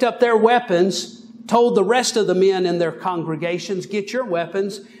picked up their weapons, told the rest of the men in their congregations, get your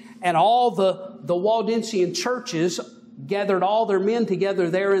weapons, and all the Waldensian churches gathered all their men together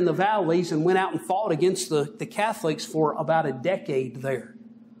there in the valleys and went out and fought against the Catholics for about a decade there.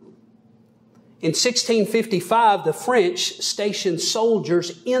 In 1655, the French stationed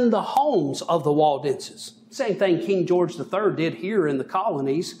soldiers in the homes of the Waldenses. Same thing King George III did here in the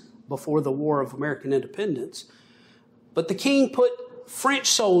colonies before the War of American Independence. But the king put French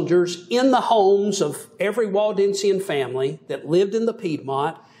soldiers in the homes of every Waldensian family that lived in the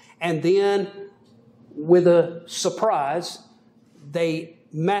Piedmont, and then, with a surprise, they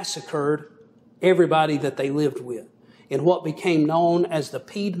massacred everybody that they lived with in what became known as the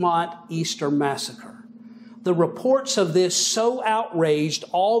Piedmont Easter Massacre. The reports of this so outraged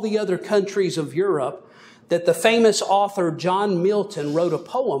all the other countries of Europe that the famous author John Milton wrote a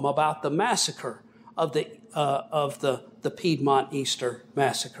poem about the massacre of the Piedmont Easter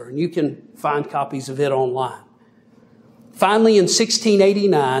Massacre. And you can find copies of it online. Finally, in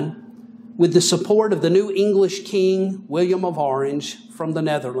 1689, with the support of the new English king, William of Orange, from the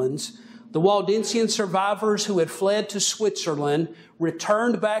Netherlands, the Waldensian survivors who had fled to Switzerland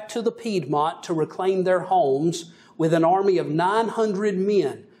returned back to the Piedmont to reclaim their homes with an army of 900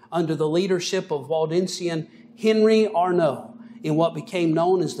 men under the leadership of Waldensian Henry Arnaud in what became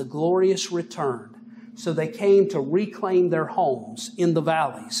known as the Glorious Return. So they came to reclaim their homes in the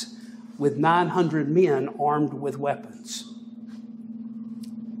valleys with 900 men armed with weapons.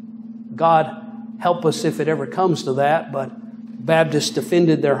 God help us if it ever comes to that, but Baptists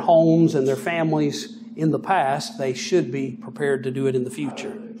defended their homes and their families in the past. They should be prepared to do it in the future.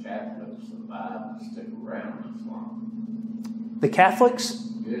 How did the Catholics survive and stick around this long? The Catholics?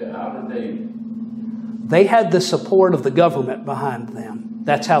 Yeah, how did they? They had the support of the government behind them.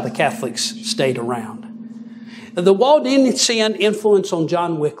 That's how the Catholics stayed around. The Waldensian influence on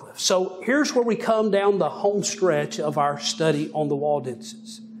John Wycliffe. So here's where we come down the home stretch of our study on the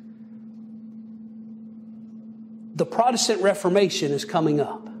Waldenses. The Protestant Reformation is coming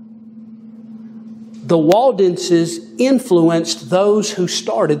up. The Waldenses influenced those who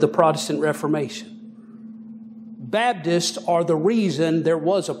started the Protestant Reformation. Baptists are the reason there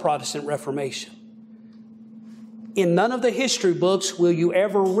was a Protestant Reformation. In none of the history books will you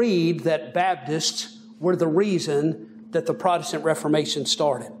ever read that Baptists were the reason that the Protestant Reformation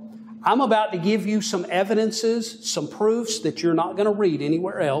started. I'm about to give you some evidences, some proofs that you're not going to read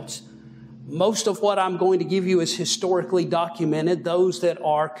anywhere else. Most of what I'm going to give you is historically documented. Those that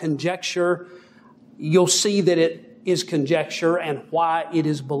are conjecture, you'll see that it is conjecture and why it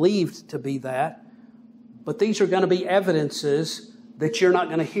is believed to be that. But these are going to be evidences that you're not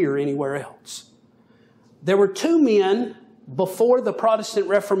going to hear anywhere else. There were two men before the Protestant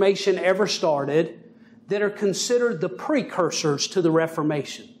Reformation ever started that are considered the precursors to the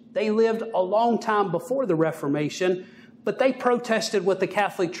Reformation. They lived a long time before the Reformation, but they protested what the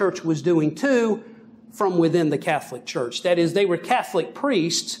Catholic Church was doing too from within the Catholic Church. That is, they were Catholic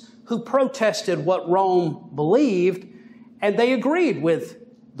priests who protested what Rome believed, and they agreed with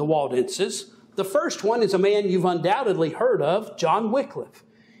the Waldenses. The first one is a man you've undoubtedly heard of, John Wycliffe.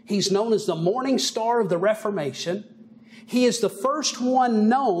 He's known as the morning star of the Reformation. He is the first one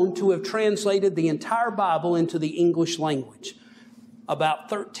known to have translated the entire Bible into the English language,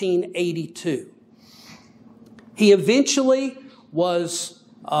 about 1382. He eventually was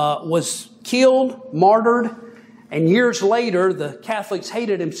killed, martyred, And years later, the Catholics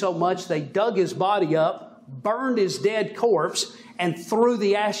hated him so much, they dug his body up, burned his dead corpse, and threw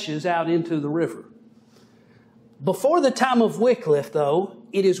the ashes out into the river. Before the time of Wycliffe, though,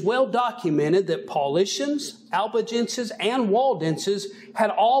 it is well documented that Paulicians, Albigenses, and Waldenses had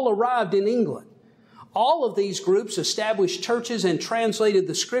all arrived in England. All of these groups established churches and translated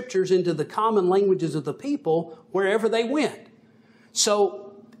the Scriptures into the common languages of the people wherever they went.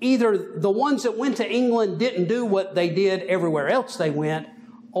 So either the ones that went to England didn't do what they did everywhere else they went,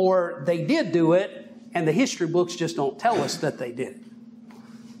 or they did do it, and the history books just don't tell us that they did it.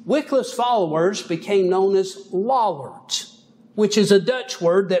 Wycliffe's followers became known as Lollards, which is a Dutch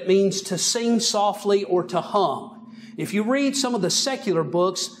word that means to sing softly or to hum. If you read some of the secular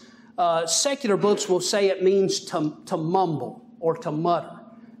books will say it means to mumble or to mutter.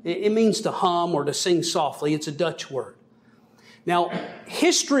 It means to hum or to sing softly. It's a Dutch word. Now,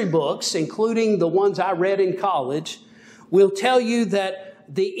 history books, including the ones I read in college, will tell you that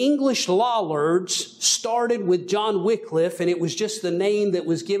the English Lollards started with John Wycliffe, and it was just the name that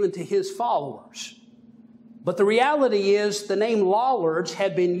was given to his followers. But the reality is the name Lollards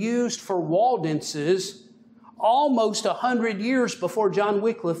had been used for Waldenses almost 100 years before John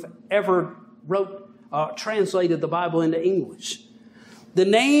Wycliffe ever translated the Bible into English. The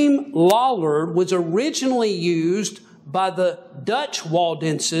name Lollard was originally used by the Dutch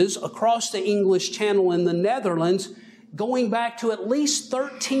Waldenses across the English Channel in the Netherlands, going back to at least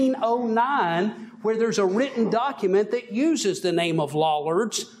 1309, where there's a written document that uses the name of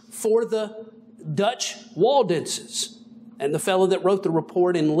Lollards for the Dutch Waldenses. And the fellow that wrote the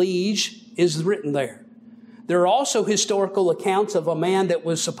report in Liege is written there. There are also historical accounts of a man that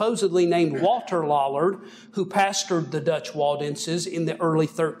was supposedly named Walter Lollard, who pastored the Dutch Waldenses in the early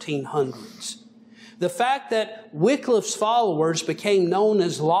 1300s. The fact that Wycliffe's followers became known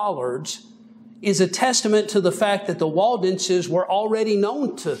as Lollards is a testament to the fact that the Waldenses were already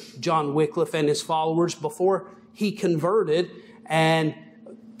known to John Wycliffe and his followers before he converted and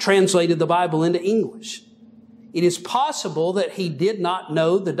translated the Bible into English. It is possible that he did not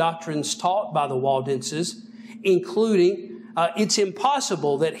know the doctrines taught by the Waldenses, it's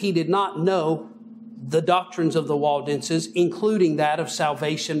impossible that he did not know the doctrines of the Waldenses, including that of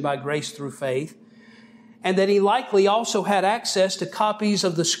salvation by grace through faith, and that he likely also had access to copies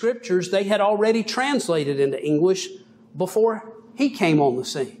of the Scriptures they had already translated into English before he came on the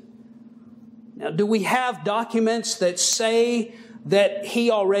scene. Now, do we have documents that say that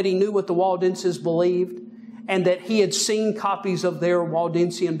he already knew what the Waldenses believed and that he had seen copies of their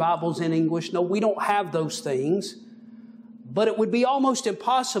Waldensian Bibles in English? No, we don't have those things. But it would be almost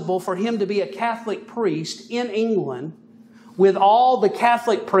impossible for him to be a Catholic priest in England with all the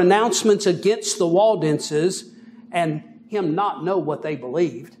Catholic pronouncements against the Waldenses and him not know what they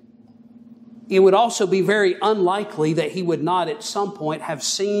believed. It would also be very unlikely that he would not at some point have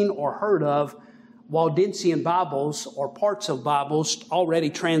seen or heard of Waldensian Bibles or parts of Bibles already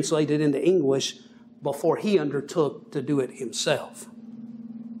translated into English before he undertook to do it himself.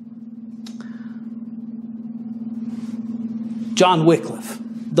 John Wycliffe,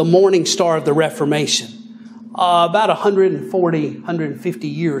 the morning star of the Reformation, about 150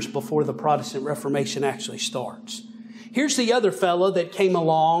 years before the Protestant Reformation actually starts. Here's the other fellow that came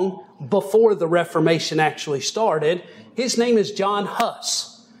along before the Reformation actually started. His name is John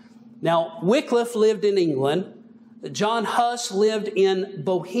Huss. Now, Wycliffe lived in England. John Huss lived in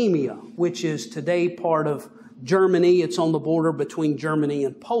Bohemia, which is today part of Germany. It's on the border between Germany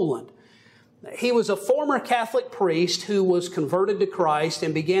and Poland. He was a former Catholic priest who was converted to Christ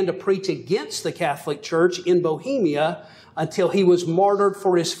and began to preach against the Catholic Church in Bohemia until he was martyred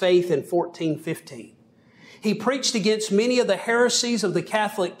for his faith in 1415. He preached against many of the heresies of the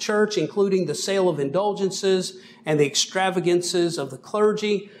Catholic Church, including the sale of indulgences and the extravagances of the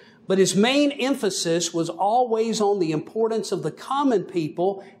clergy. But his main emphasis was always on the importance of the common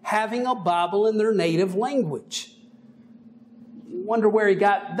people having a Bible in their native language. You wonder where he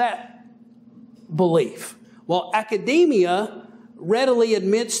got that belief. Well, academia readily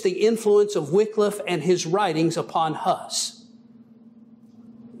admits the influence of Wycliffe and his writings upon Huss.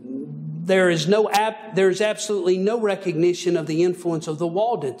 There is absolutely no recognition of the influence of the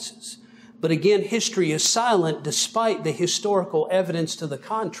Waldenses. But again, history is silent despite the historical evidence to the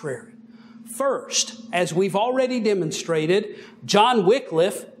contrary. First, as we've already demonstrated, John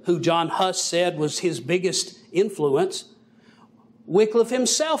Wycliffe, who John Huss said was his biggest influence, Wycliffe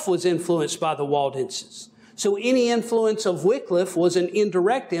himself was influenced by the Waldenses. So any influence of Wycliffe was an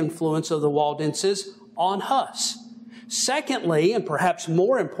indirect influence of the Waldenses on Huss. Secondly, and perhaps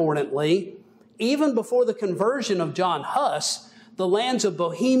more importantly, even before the conversion of John Huss, the lands of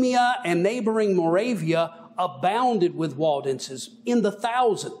Bohemia and neighboring Moravia abounded with Waldenses in the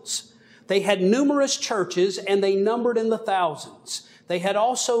thousands. They had numerous churches and they numbered in the thousands. They had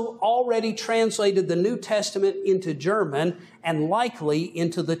also already translated the New Testament into German and likely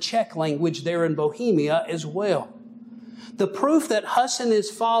into the Czech language there in Bohemia as well. The proof that Huss and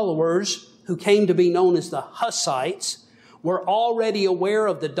his followers, who came to be known as the Hussites, were already aware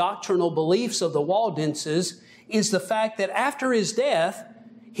of the doctrinal beliefs of the Waldenses is the fact that after his death,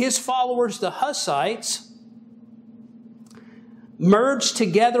 his followers, the Hussites, merged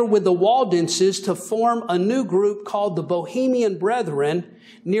together with the Waldenses to form a new group called the Bohemian Brethren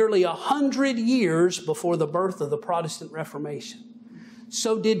nearly 100 years before the birth of the Protestant Reformation.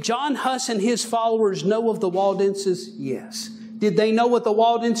 So did John Huss and his followers know of the Waldenses? Yes. Did they know what the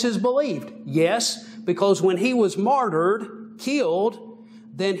Waldenses believed? Yes, because when he was martyred, killed,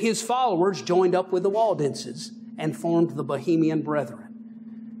 then his followers joined up with the Waldenses and formed the Bohemian Brethren.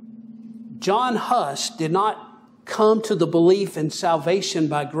 John Huss did not come to the belief in salvation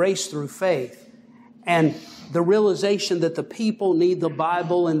by grace through faith and the realization that the people need the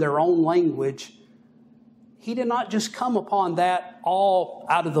Bible in their own language. He did not just come upon that all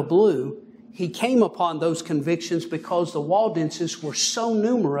out of the blue. He came upon those convictions because the Waldenses were so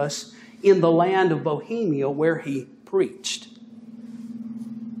numerous in the land of Bohemia where he preached.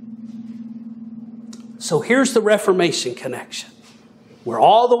 So here's the Reformation connection. We're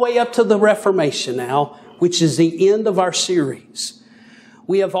all the way up to the Reformation now, which is the end of our series.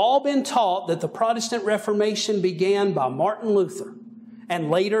 We have all been taught that the Protestant Reformation began by Martin Luther and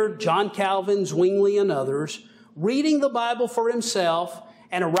later John Calvin, Zwingli, and others, reading the Bible for himself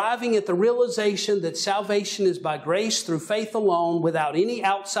and arriving at the realization that salvation is by grace through faith alone without any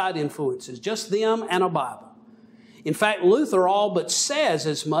outside influences, just them and a Bible. In fact, Luther all but says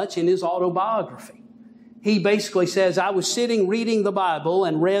as much in his autobiography. He basically says, I was sitting reading the Bible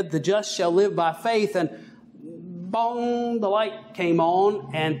and read the just shall live by faith, and boom, the light came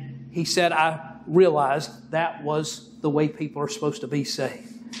on, and he said, I realized that was the way people are supposed to be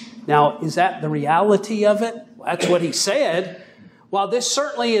saved. Now, is that the reality of it? That's what he said. While this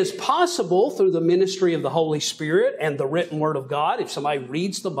certainly is possible through the ministry of the Holy Spirit and the written Word of God, if somebody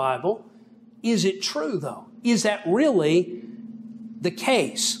reads the Bible, is it true, though? Is that really the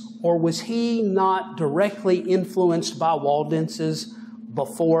case? Or was he not directly influenced by Waldenses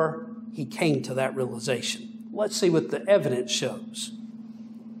before he came to that realization? Let's see what the evidence shows.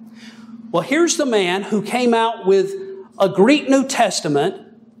 Well, here's the man who came out with a Greek New Testament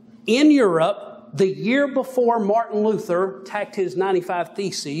in Europe the year before Martin Luther tacked his 95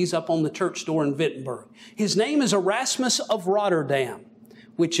 Theses up on the church door in Wittenberg. His name is Erasmus of Rotterdam,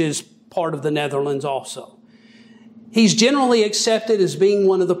 which is part of the Netherlands also. He's generally accepted as being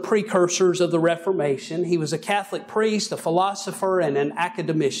one of the precursors of the Reformation. He was a Catholic priest, a philosopher, and an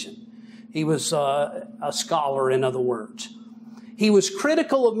academician. He was a scholar, in other words. He was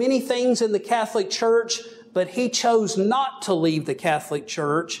critical of many things in the Catholic Church, but he chose not to leave the Catholic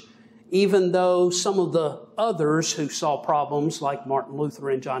Church, even though some of the others who saw problems, like Martin Luther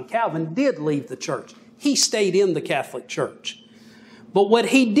and John Calvin, did leave the church. He stayed in the Catholic Church. But what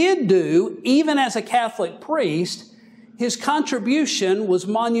he did do, even as a Catholic priest, his contribution was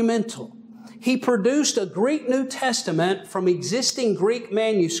monumental. He produced a Greek New Testament from existing Greek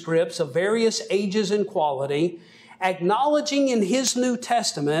manuscripts of various ages and quality, acknowledging in his New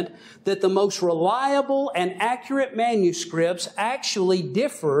Testament that the most reliable and accurate manuscripts actually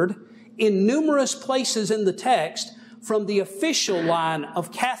differed in numerous places in the text from the official line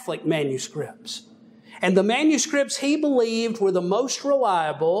of Catholic manuscripts. And the manuscripts he believed were the most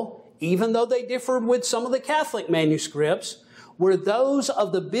reliable, even though they differed with some of the Catholic manuscripts, were those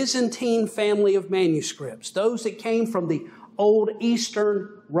of the Byzantine family of manuscripts, those that came from the old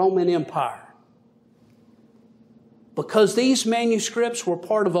Eastern Roman Empire. Because these manuscripts were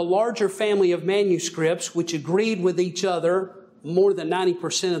part of a larger family of manuscripts which agreed with each other more than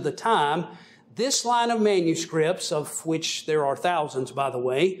 90% of the time, this line of manuscripts, of which there are thousands, by the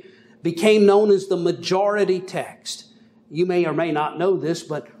way, became known as the majority text. You may or may not know this,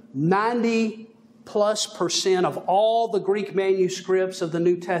 but 90+% of all the Greek manuscripts of the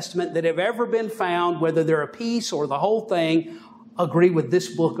New Testament that have ever been found, whether they're a piece or the whole thing, agree with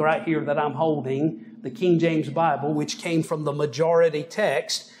this book right here that I'm holding, the King James Bible, which came from the majority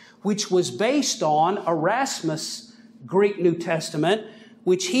text, which was based on Erasmus' Greek New Testament,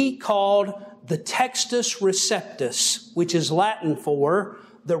 which he called the Textus Receptus, which is Latin for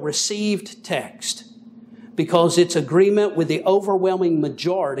the received text, because it's agreement with the overwhelming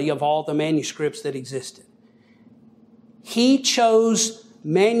majority of all the manuscripts that existed. He chose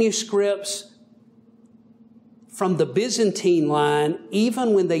manuscripts from the Byzantine line,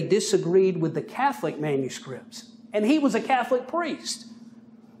 even when they disagreed with the Catholic manuscripts. And he was a Catholic priest.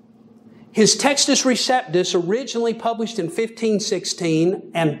 His Textus Receptus, originally published in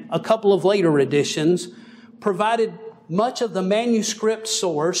 1516, and a couple of later editions, provided much of the manuscript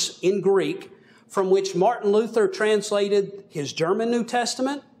source in Greek from which Martin Luther translated his German New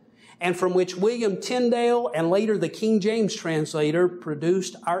Testament, and from which William Tyndale and later the King James translator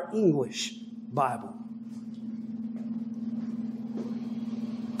produced our English Bible.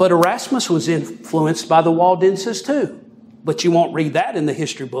 But Erasmus was influenced by the Waldenses too. But you won't read that in the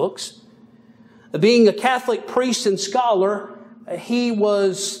history books. Being a Catholic priest and scholar,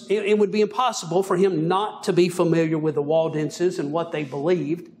 it would be impossible for him not to be familiar with the Waldenses and what they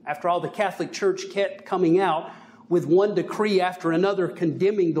believed. After all, the Catholic Church kept coming out with one decree after another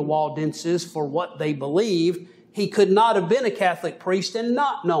condemning the Waldenses for what they believed. He could not have been a Catholic priest and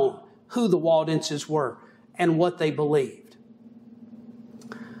not known who the Waldenses were and what they believed.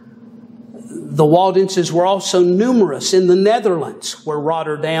 The Waldenses were also numerous in the Netherlands, where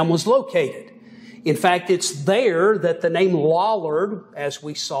Rotterdam was located. In fact, it's there that the name Lollard, as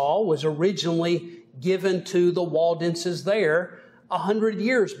we saw, was originally given to the Waldenses there 100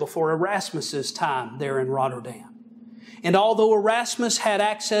 years before Erasmus's time there in Rotterdam. And although Erasmus had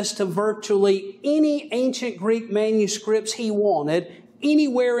access to virtually any ancient Greek manuscripts he wanted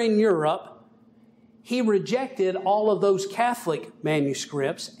anywhere in Europe, he rejected all of those Catholic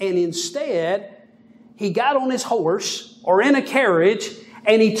manuscripts, and instead he got on his horse or in a carriage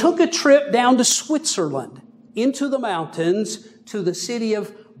and he took a trip down to Switzerland, into the mountains, to the city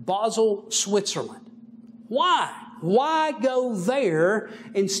of Basel, Switzerland. Why? Why go there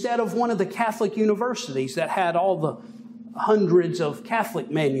instead of one of the Catholic universities that had all the hundreds of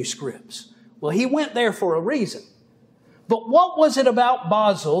Catholic manuscripts? Well, he went there for a reason. But what was it about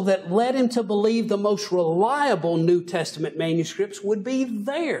Basel that led him to believe the most reliable New Testament manuscripts would be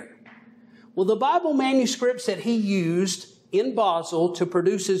there? Well, the Bible manuscripts that he used in Basel to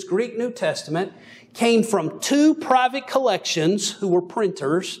produce his Greek New Testament came from two private collections who were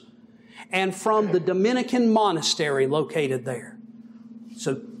printers and from the Dominican monastery located there.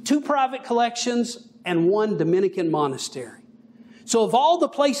 So two private collections and one Dominican monastery. So of all the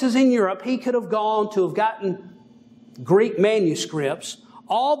places in Europe he could have gone to have gotten Greek manuscripts,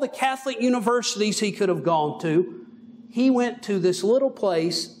 all the Catholic universities he could have gone to, he went to this little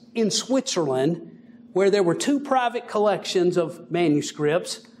place in Switzerland where there were two private collections of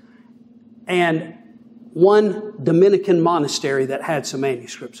manuscripts and one Dominican monastery that had some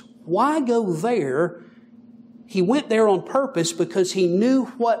manuscripts. Why go there? He went there on purpose because he knew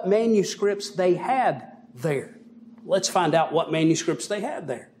what manuscripts they had there. Let's find out what manuscripts they had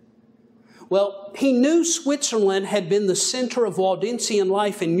there. Well, he knew Switzerland had been the center of Waldensian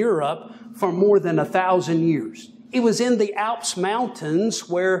life in Europe for more than 1,000 years. It was in the Alps mountains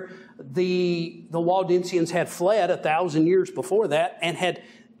where the Waldensians had fled 1,000 years before that and had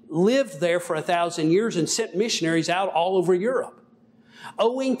lived there for 1,000 years and sent missionaries out all over Europe.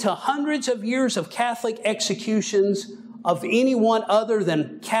 Owing to hundreds of years of Catholic executions of anyone other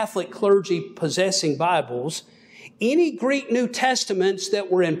than Catholic clergy possessing Bibles, any Greek New Testaments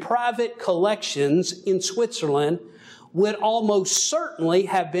that were in private collections in Switzerland would almost certainly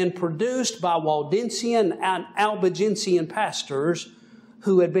have been produced by Waldensian and Albigensian pastors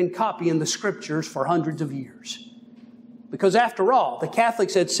who had been copying the Scriptures for hundreds of years. Because after all, the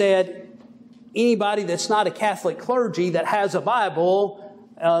Catholics had said, anybody that's not a Catholic clergy that has a Bible,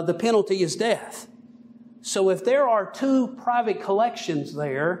 the penalty is death. So if there are two private collections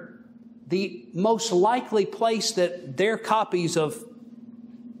there, the most likely place that their copies of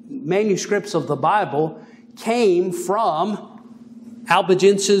manuscripts of the Bible came from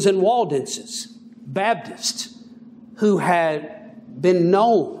Albigenses and Waldenses, Baptists, who had been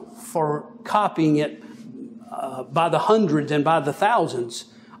known for copying it by the hundreds and by the thousands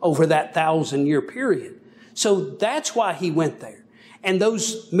over that 1,000-year period. So that's why he went there. And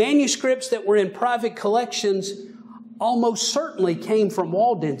those manuscripts that were in private collections almost certainly came from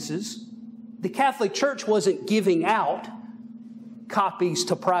Waldenses. The Catholic Church wasn't giving out copies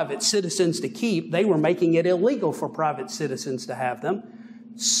to private citizens to keep. They were making it illegal for private citizens to have them.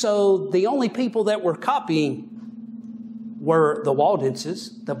 So the only people that were copying were the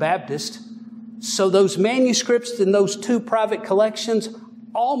Waldenses, the Baptists. So those manuscripts in those two private collections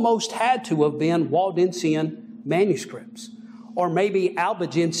almost had to have been Waldensian manuscripts. Or maybe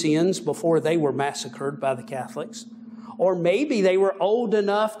Albigensians before they were massacred by the Catholics. Or maybe they were old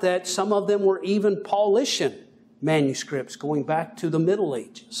enough that some of them were even Paulician manuscripts going back to the Middle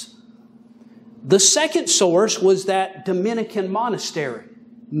Ages. The second source was that Dominican monastery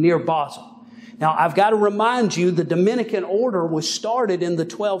near Basel. Now, I've got to remind you, the Dominican order was started in the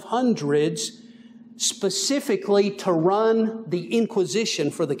 1200s specifically to run the Inquisition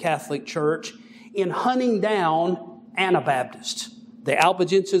for the Catholic Church in hunting down Anabaptists, the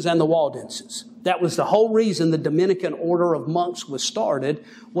Albigenses and the Waldenses. That was the whole reason the Dominican order of monks was started,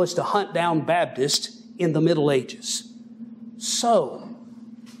 was to hunt down Baptists in the Middle Ages. So,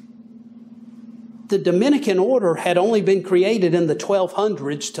 the Dominican order had only been created in the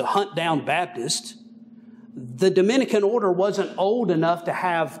 1200s to hunt down Baptists. The Dominican order wasn't old enough to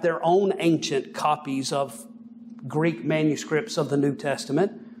have their own ancient copies of Greek manuscripts of the New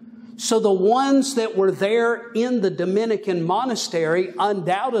Testament. So the ones that were there in the Dominican monastery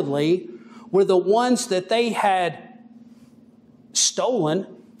undoubtedly were the ones that they had stolen,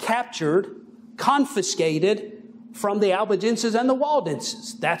 captured, confiscated from the Albigenses and the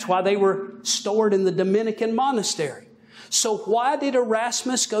Waldenses. That's why they were stored in the Dominican monastery. So why did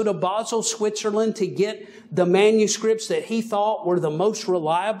Erasmus go to Basel, Switzerland to get the manuscripts that he thought were the most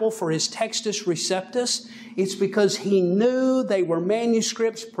reliable for his Textus Receptus? It's because he knew they were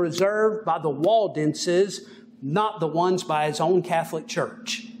manuscripts preserved by the Waldenses, not the ones by his own Catholic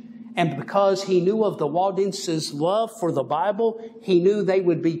Church. And because he knew of the Waldenses' love for the Bible, he knew they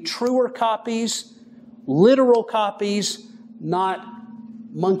would be truer copies, literal copies, not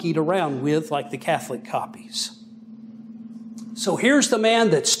monkeyed around with like the Catholic copies. So here's the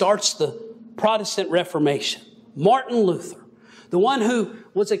man that starts the Protestant Reformation, Martin Luther, the one who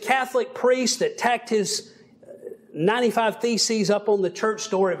was a Catholic priest that tacked his 95 Theses up on the church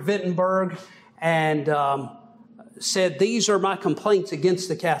door at Wittenberg and said, "These are my complaints against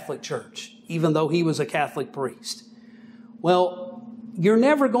the Catholic Church," even though he was a Catholic priest. Well, you're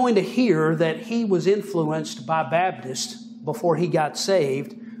never going to hear that he was influenced by Baptists before he got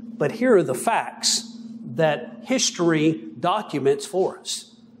saved, but here are the facts that history documents for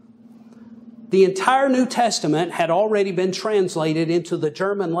us. The entire New Testament had already been translated into the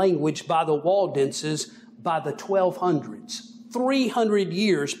German language by the Waldenses by the 1200s, 300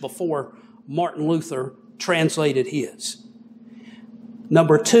 years before Martin Luther translated his.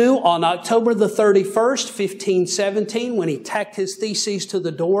 Number two, on October the 31st, 1517, when he tacked his theses to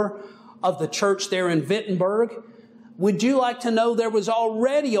the door of the church there in Wittenberg, would you like to know there was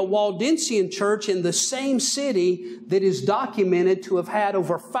already a Waldensian church in the same city that is documented to have had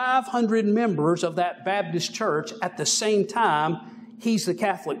over 500 members of that Baptist church at the same time he's the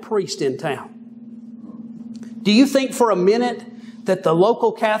Catholic priest in town? Do you think for a minute that the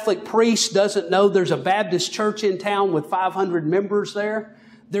local Catholic priest doesn't know there's a Baptist church in town with 500 members there?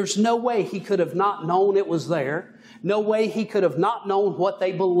 There's no way he could have not known it was there. No way he could have not known what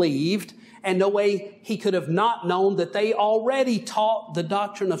they believed. And no way he could have not known that they already taught the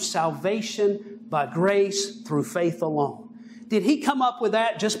doctrine of salvation by grace through faith alone. Did he come up with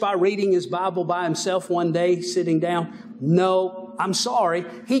that just by reading his Bible by himself one day, sitting down? No, I'm sorry.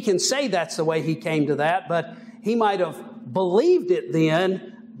 He can say that's the way he came to that, but he might have believed it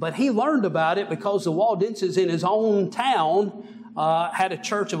then, but he learned about it because the Waldenses in his own town had a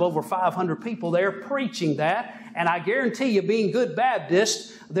church of over 500 people there preaching that. And I guarantee you, being good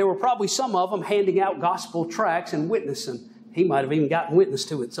Baptists, there were probably some of them handing out gospel tracts and witnessing. He might have even gotten witness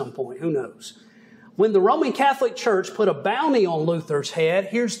to at some point. Who knows? When the Roman Catholic Church put a bounty on Luther's head,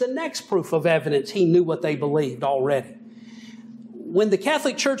 here's the next proof of evidence he knew what they believed already. When the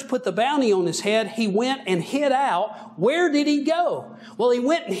Catholic Church put the bounty on his head, he went and hid out. Where did he go? Well, he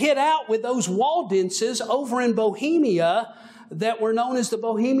went and hid out with those Waldenses over in Bohemia that were known as the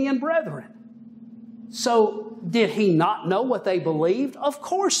Bohemian Brethren. So, did he not know what they believed? Of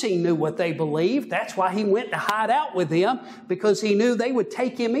course he knew what they believed. That's why he went to hide out with them, because he knew they would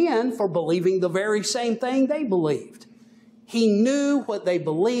take him in for believing the very same thing they believed. He knew what they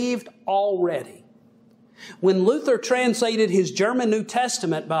believed already. When Luther translated his German New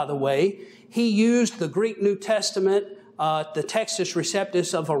Testament, by the way, he used the Greek New Testament, the Textus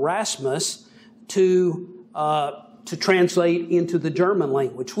Receptus of Erasmus, to translate into the German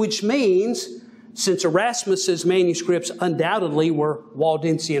language, which means, since Erasmus's manuscripts undoubtedly were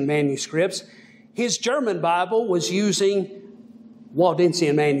Waldensian manuscripts, his German Bible was using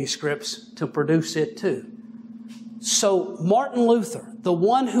Waldensian manuscripts to produce it too. So Martin Luther, the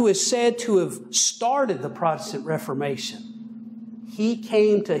one who is said to have started the Protestant Reformation, he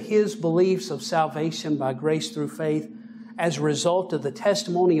came to his beliefs of salvation by grace through faith as a result of the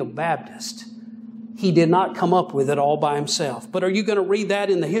testimony of Baptists. He did not come up with it all by himself. But are you going to read that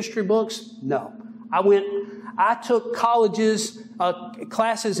in the history books? No. I took classes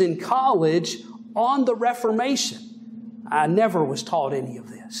in college on the Reformation. I never was taught any of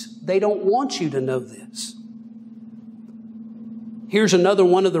this. They don't want you to know this. Here's another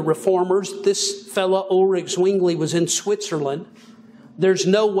one of the reformers. This fella, Ulrich Zwingli, was in Switzerland. There's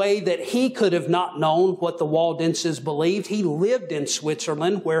no way that he could have not known what the Waldenses believed. He lived in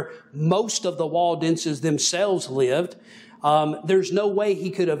Switzerland, where most of the Waldenses themselves lived. There's no way he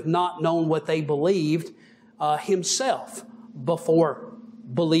could have not known what they believed himself before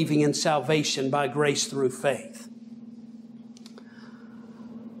believing in salvation by grace through faith.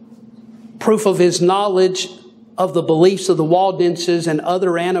 Proof of his knowledge of the beliefs of the Waldenses and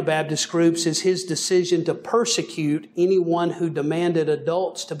other Anabaptist groups is his decision to persecute anyone who demanded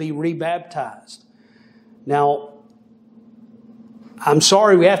adults to be rebaptized. Now, I'm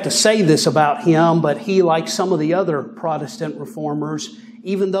sorry we have to say this about him, but he, like some of the other Protestant reformers,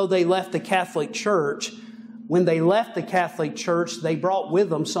 even though they left the Catholic Church, when they left the Catholic Church, they brought with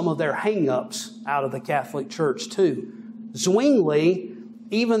them some of their hang-ups out of the Catholic Church too. Zwingli,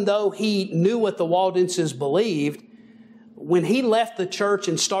 even though he knew what the Waldenses believed, when he left the church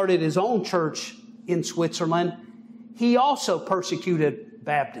and started his own church in Switzerland, he also persecuted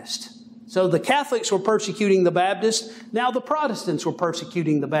Baptists. So the Catholics were persecuting the Baptists. Now the Protestants were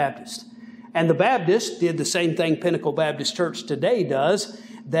persecuting the Baptists. And the Baptists did the same thing Pinnacle Baptist Church today does,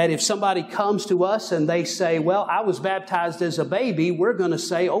 that if somebody comes to us and they say, well, I was baptized as a baby, we're going to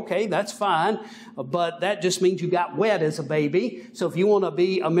say, okay, that's fine, but that just means you got wet as a baby. So if you want to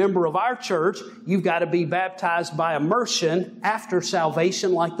be a member of our church, you've got to be baptized by immersion after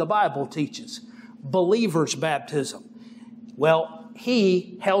salvation like the Bible teaches. Believer's baptism. Well,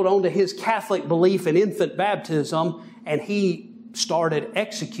 he held on to his Catholic belief in infant baptism, and he started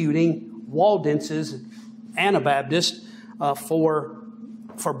executing Waldenses, Anabaptists, for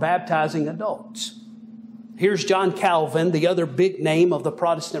baptizing adults. Here's John Calvin, the other big name of the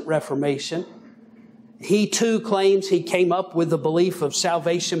Protestant Reformation. He too claims he came up with the belief of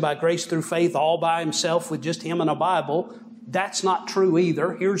salvation by grace through faith all by himself with just him and a Bible. That's not true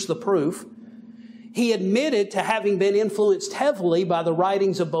either. Here's the proof. He admitted to having been influenced heavily by the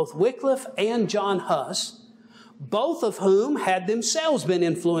writings of both Wycliffe and John Huss, both of whom had themselves been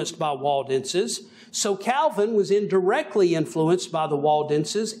influenced by Waldenses. So Calvin was indirectly influenced by the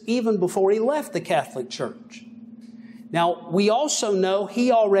Waldenses even before he left the Catholic Church. Now, we also know he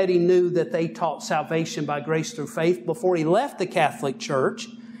already knew that they taught salvation by grace through faith before he left the Catholic Church.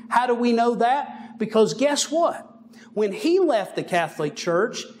 How do we know that? Because guess what? When he left the Catholic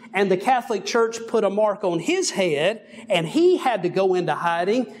Church and the Catholic Church put a mark on his head and he had to go into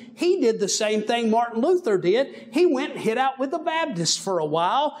hiding, he did the same thing Martin Luther did. He went and hid out with the Baptists for a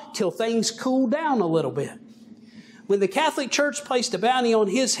while till things cooled down a little bit. When the Catholic Church placed a bounty on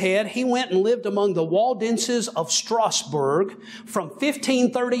his head, he went and lived among the Waldenses of Strasbourg from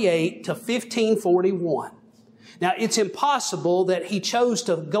 1538 to 1541. Now, it's impossible that he chose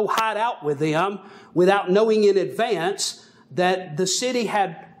to go hide out with them without knowing in advance that the city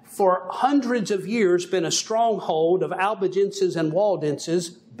had for hundreds of years been a stronghold of Albigenses and Waldenses,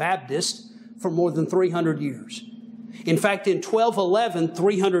 Baptists, for more than 300 years. In fact, in 1211,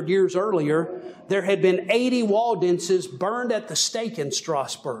 300 years earlier, there had been 80 Waldenses burned at the stake in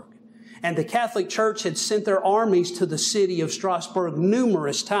Strasbourg. And the Catholic Church had sent their armies to the city of Strasbourg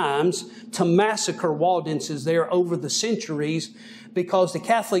numerous times to massacre Waldenses there over the centuries because the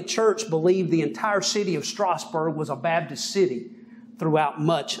Catholic Church believed the entire city of Strasbourg was a Baptist city throughout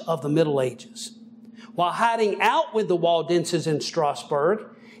much of the Middle Ages. While hiding out with the Waldenses in Strasbourg,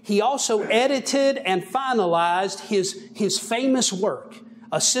 he also edited and finalized his famous work,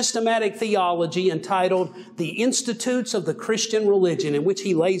 a systematic theology entitled The Institutes of the Christian Religion, in which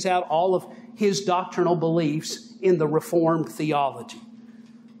he lays out all of his doctrinal beliefs in the Reformed theology.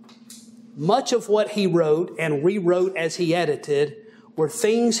 Much of what he wrote and rewrote as he edited were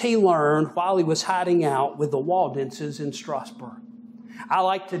things he learned while he was hiding out with the Waldenses in Strasbourg. I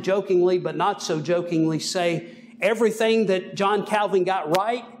like to jokingly, but not so jokingly, say everything that John Calvin got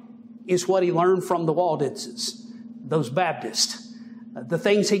right is what he learned from the Waldenses, those Baptists. The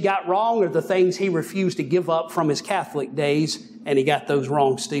things he got wrong are the things he refused to give up from his Catholic days, and he got those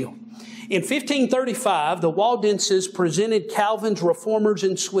wrong still. In 1535, the Waldenses presented Calvin's reformers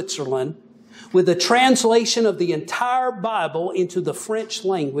in Switzerland with a translation of the entire Bible into the French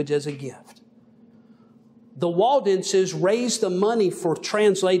language as a gift. The Waldenses raised the money for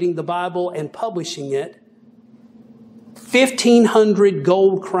translating the Bible and publishing it, 1,500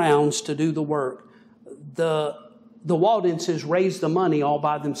 gold crowns to do the work. The Waldenses raised the money all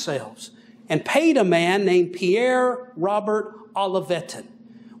by themselves and paid a man named Pierre Robert Olivetan.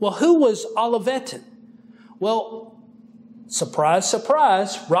 Well, who was Olivetan? Well, surprise,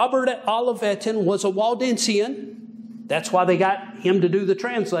 surprise, Robert Olivetan was a Waldensian. That's why they got him to do the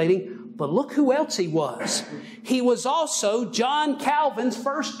translating. But look who else he was. He was also John Calvin's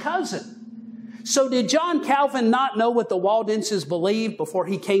first cousin. So did John Calvin not know what the Waldenses believed before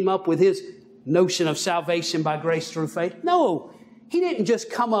he came up with his notion of salvation by grace through faith? No, he didn't just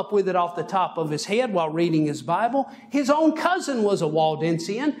come up with it off the top of his head while reading his Bible. His own cousin was a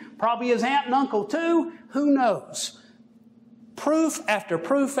Waldensian, probably his aunt and uncle too. Who knows? Proof after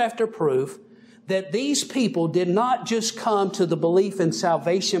proof after proof that these people did not just come to the belief in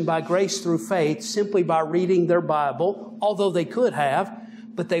salvation by grace through faith simply by reading their Bible, although they could have,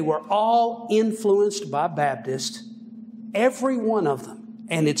 but they were all influenced by Baptists, every one of them,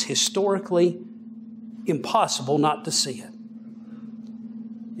 and it's historically impossible not to see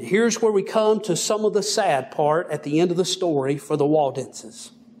it. Here's where we come to some of the sad part at the end of the story for the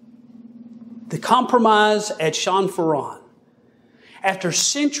Waldenses. The compromise at Chanfaron. After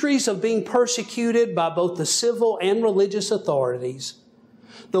centuries of being persecuted by both the civil and religious authorities,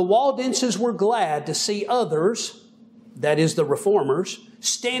 the Waldenses were glad to see others, that is the Reformers,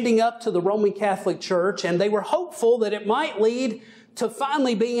 standing up to the Roman Catholic Church, and they were hopeful that it might lead to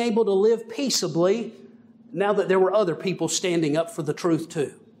finally being able to live peaceably now that there were other people standing up for the truth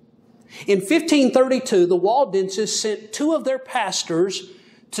too. In 1532, the Waldenses sent two of their pastors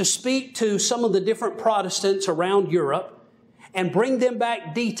to speak to some of the different Protestants around Europe and bring them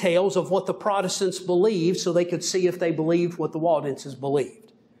back details of what the Protestants believed so they could see if they believed what the Waldenses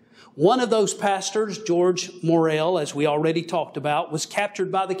believed. One of those pastors, George Morel, as we already talked about, was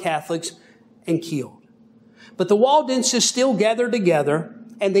captured by the Catholics and killed. But the Waldenses still gathered together,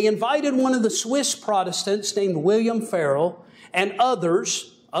 and they invited one of the Swiss Protestants named William Farel and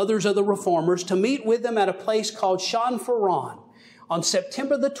others of the Reformers to meet with them at a place called Chanfaron on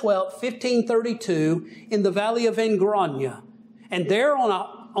September the 12th, 1532, in the valley of Engrania. And there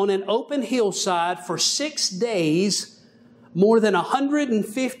on an open hillside for 6 days, more than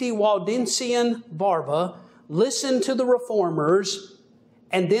 150 Waldensian Barba listened to the Reformers,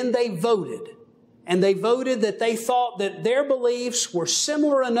 and then they voted. And they voted that they thought that their beliefs were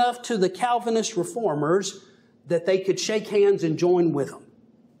similar enough to the Calvinist Reformers that they could shake hands and join with them.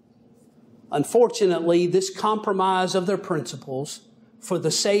 Unfortunately, this compromise of their principles for the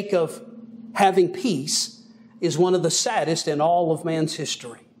sake of having peace is one of the saddest in all of man's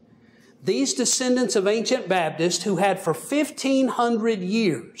history. These descendants of ancient Baptists who had for 1,500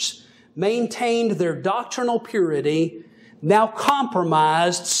 years maintained their doctrinal purity now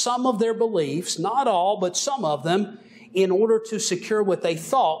compromised some of their beliefs, not all, but some of them, in order to secure what they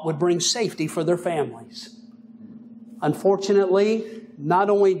thought would bring safety for their families. Unfortunately,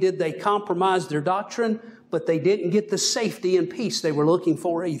 not only did they compromise their doctrine, but they didn't get the safety and peace they were looking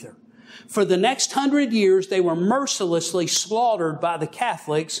for either. For the next 100 years, they were mercilessly slaughtered by the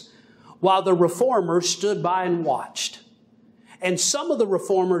Catholics while the Reformers stood by and watched. And some of the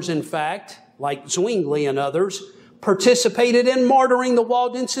Reformers, in fact, like Zwingli and others, participated in martyring the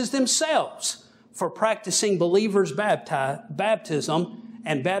Waldenses themselves for practicing believers' baptism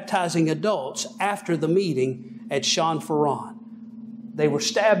and baptizing adults after the meeting at Chanfaron. They were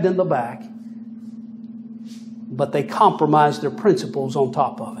stabbed in the back, but they compromised their principles on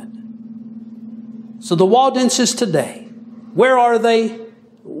top of it. So the Waldenses today, where are they?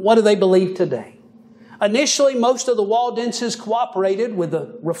 What do they believe today? Initially, most of the Waldenses cooperated with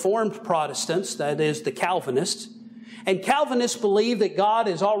the Reformed Protestants, that is, the Calvinists. And Calvinists believe that God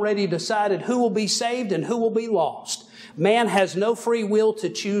has already decided who will be saved and who will be lost. Man has no free will to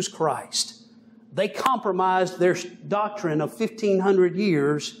choose Christ. They compromised their doctrine of 1,500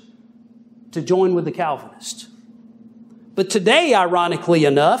 years to join with the Calvinists. But today, ironically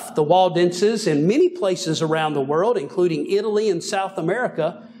enough, the Waldenses in many places around the world, including Italy and South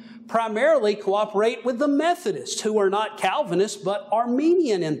America, primarily cooperate with the Methodists, who are not Calvinists but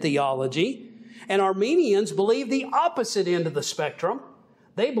Arminian in theology. And Arminians believe the opposite end of the spectrum.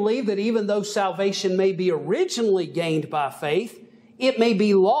 They believe that even though salvation may be originally gained by faith, it may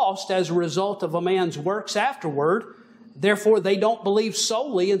be lost as a result of a man's works afterward. Therefore, they don't believe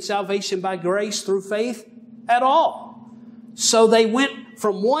solely in salvation by grace through faith at all. So they went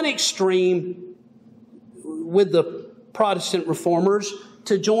from one extreme with the Protestant Reformers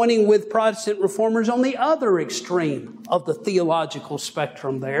to joining with Protestant Reformers on the other extreme of the theological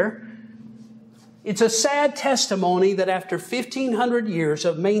spectrum there. It's a sad testimony that after 1,500 years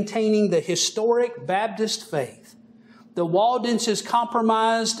of maintaining the historic Baptist faith, the Waldenses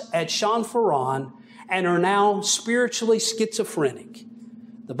compromised at Chanfaron and are now spiritually schizophrenic.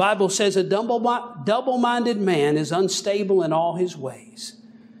 The Bible says a double-minded man is unstable in all his ways.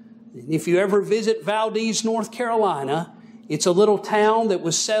 If you ever visit Valdez, North Carolina, it's a little town that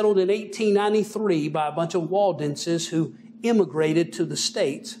was settled in 1893 by a bunch of Waldenses who immigrated to the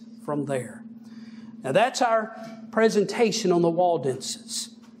States from there. Now that's our presentation on the Waldenses.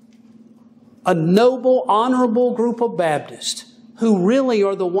 A noble, honorable group of Baptists who really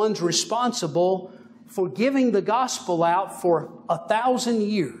are the ones responsible for giving the gospel out for 1,000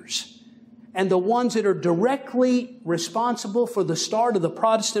 years, and the ones that are directly responsible for the start of the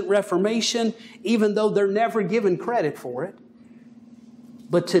Protestant Reformation, even though they're never given credit for it.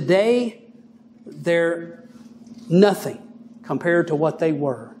 But today, they're nothing compared to what they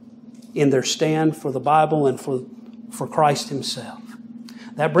were in their stand for the Bible and for Christ Himself.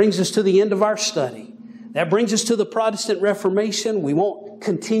 That brings us to the end of our study. That brings us to the Protestant Reformation. We won't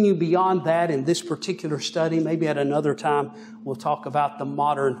continue beyond that in this particular study. Maybe at another time we'll talk about the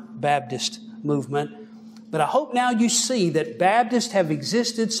modern Baptist movement. But I hope now you see that Baptists have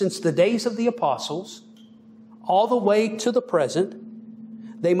existed since the days of the apostles all the way to the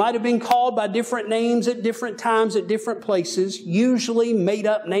present. They might have been called by different names at different times at different places, usually made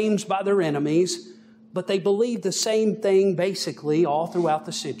up names by their enemies, but they believed the same thing basically all throughout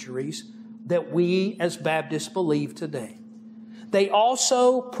the centuries that we as Baptists believe today. They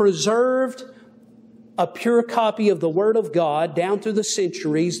also preserved a pure copy of the Word of God down through the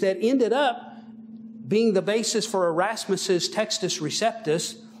centuries that ended up being the basis for Erasmus's Textus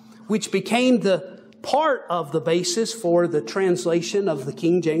Receptus, which became the part of the basis for the translation of the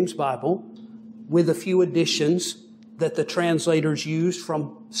King James Bible, with a few additions that the translators used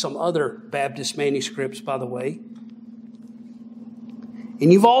from some other Baptist manuscripts, by the way.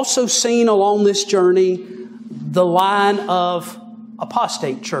 And you've also seen along this journey the line of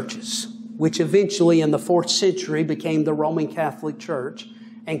apostate churches, which eventually in the 4th century became the Roman Catholic Church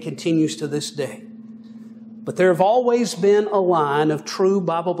and continues to this day. But there have always been a line of true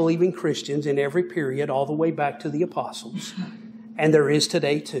Bible-believing Christians in every period, all the way back to the apostles. And there is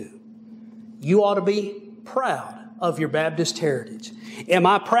today too. You ought to be proud of your Baptist heritage. Am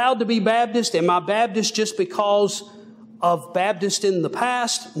I proud to be Baptist? Am I Baptist just because of Baptist in the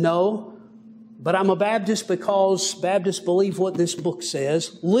past? No. But I'm a Baptist because Baptists believe what this book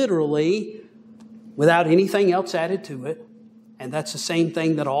says, literally, without anything else added to it. And that's the same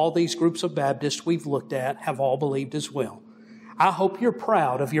thing that all these groups of Baptists we've looked at have all believed as well. I hope you're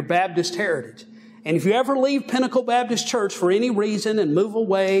proud of your Baptist heritage. And if you ever leave Pinnacle Baptist Church for any reason and move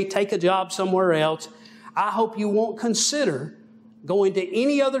away, take a job somewhere else, I hope you won't consider going to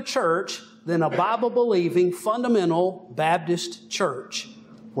any other church than a Bible-believing, fundamental Baptist church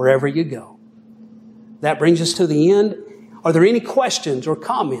wherever you go. That brings us to the end. Are there any questions or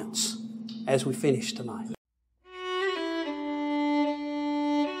comments as we finish tonight?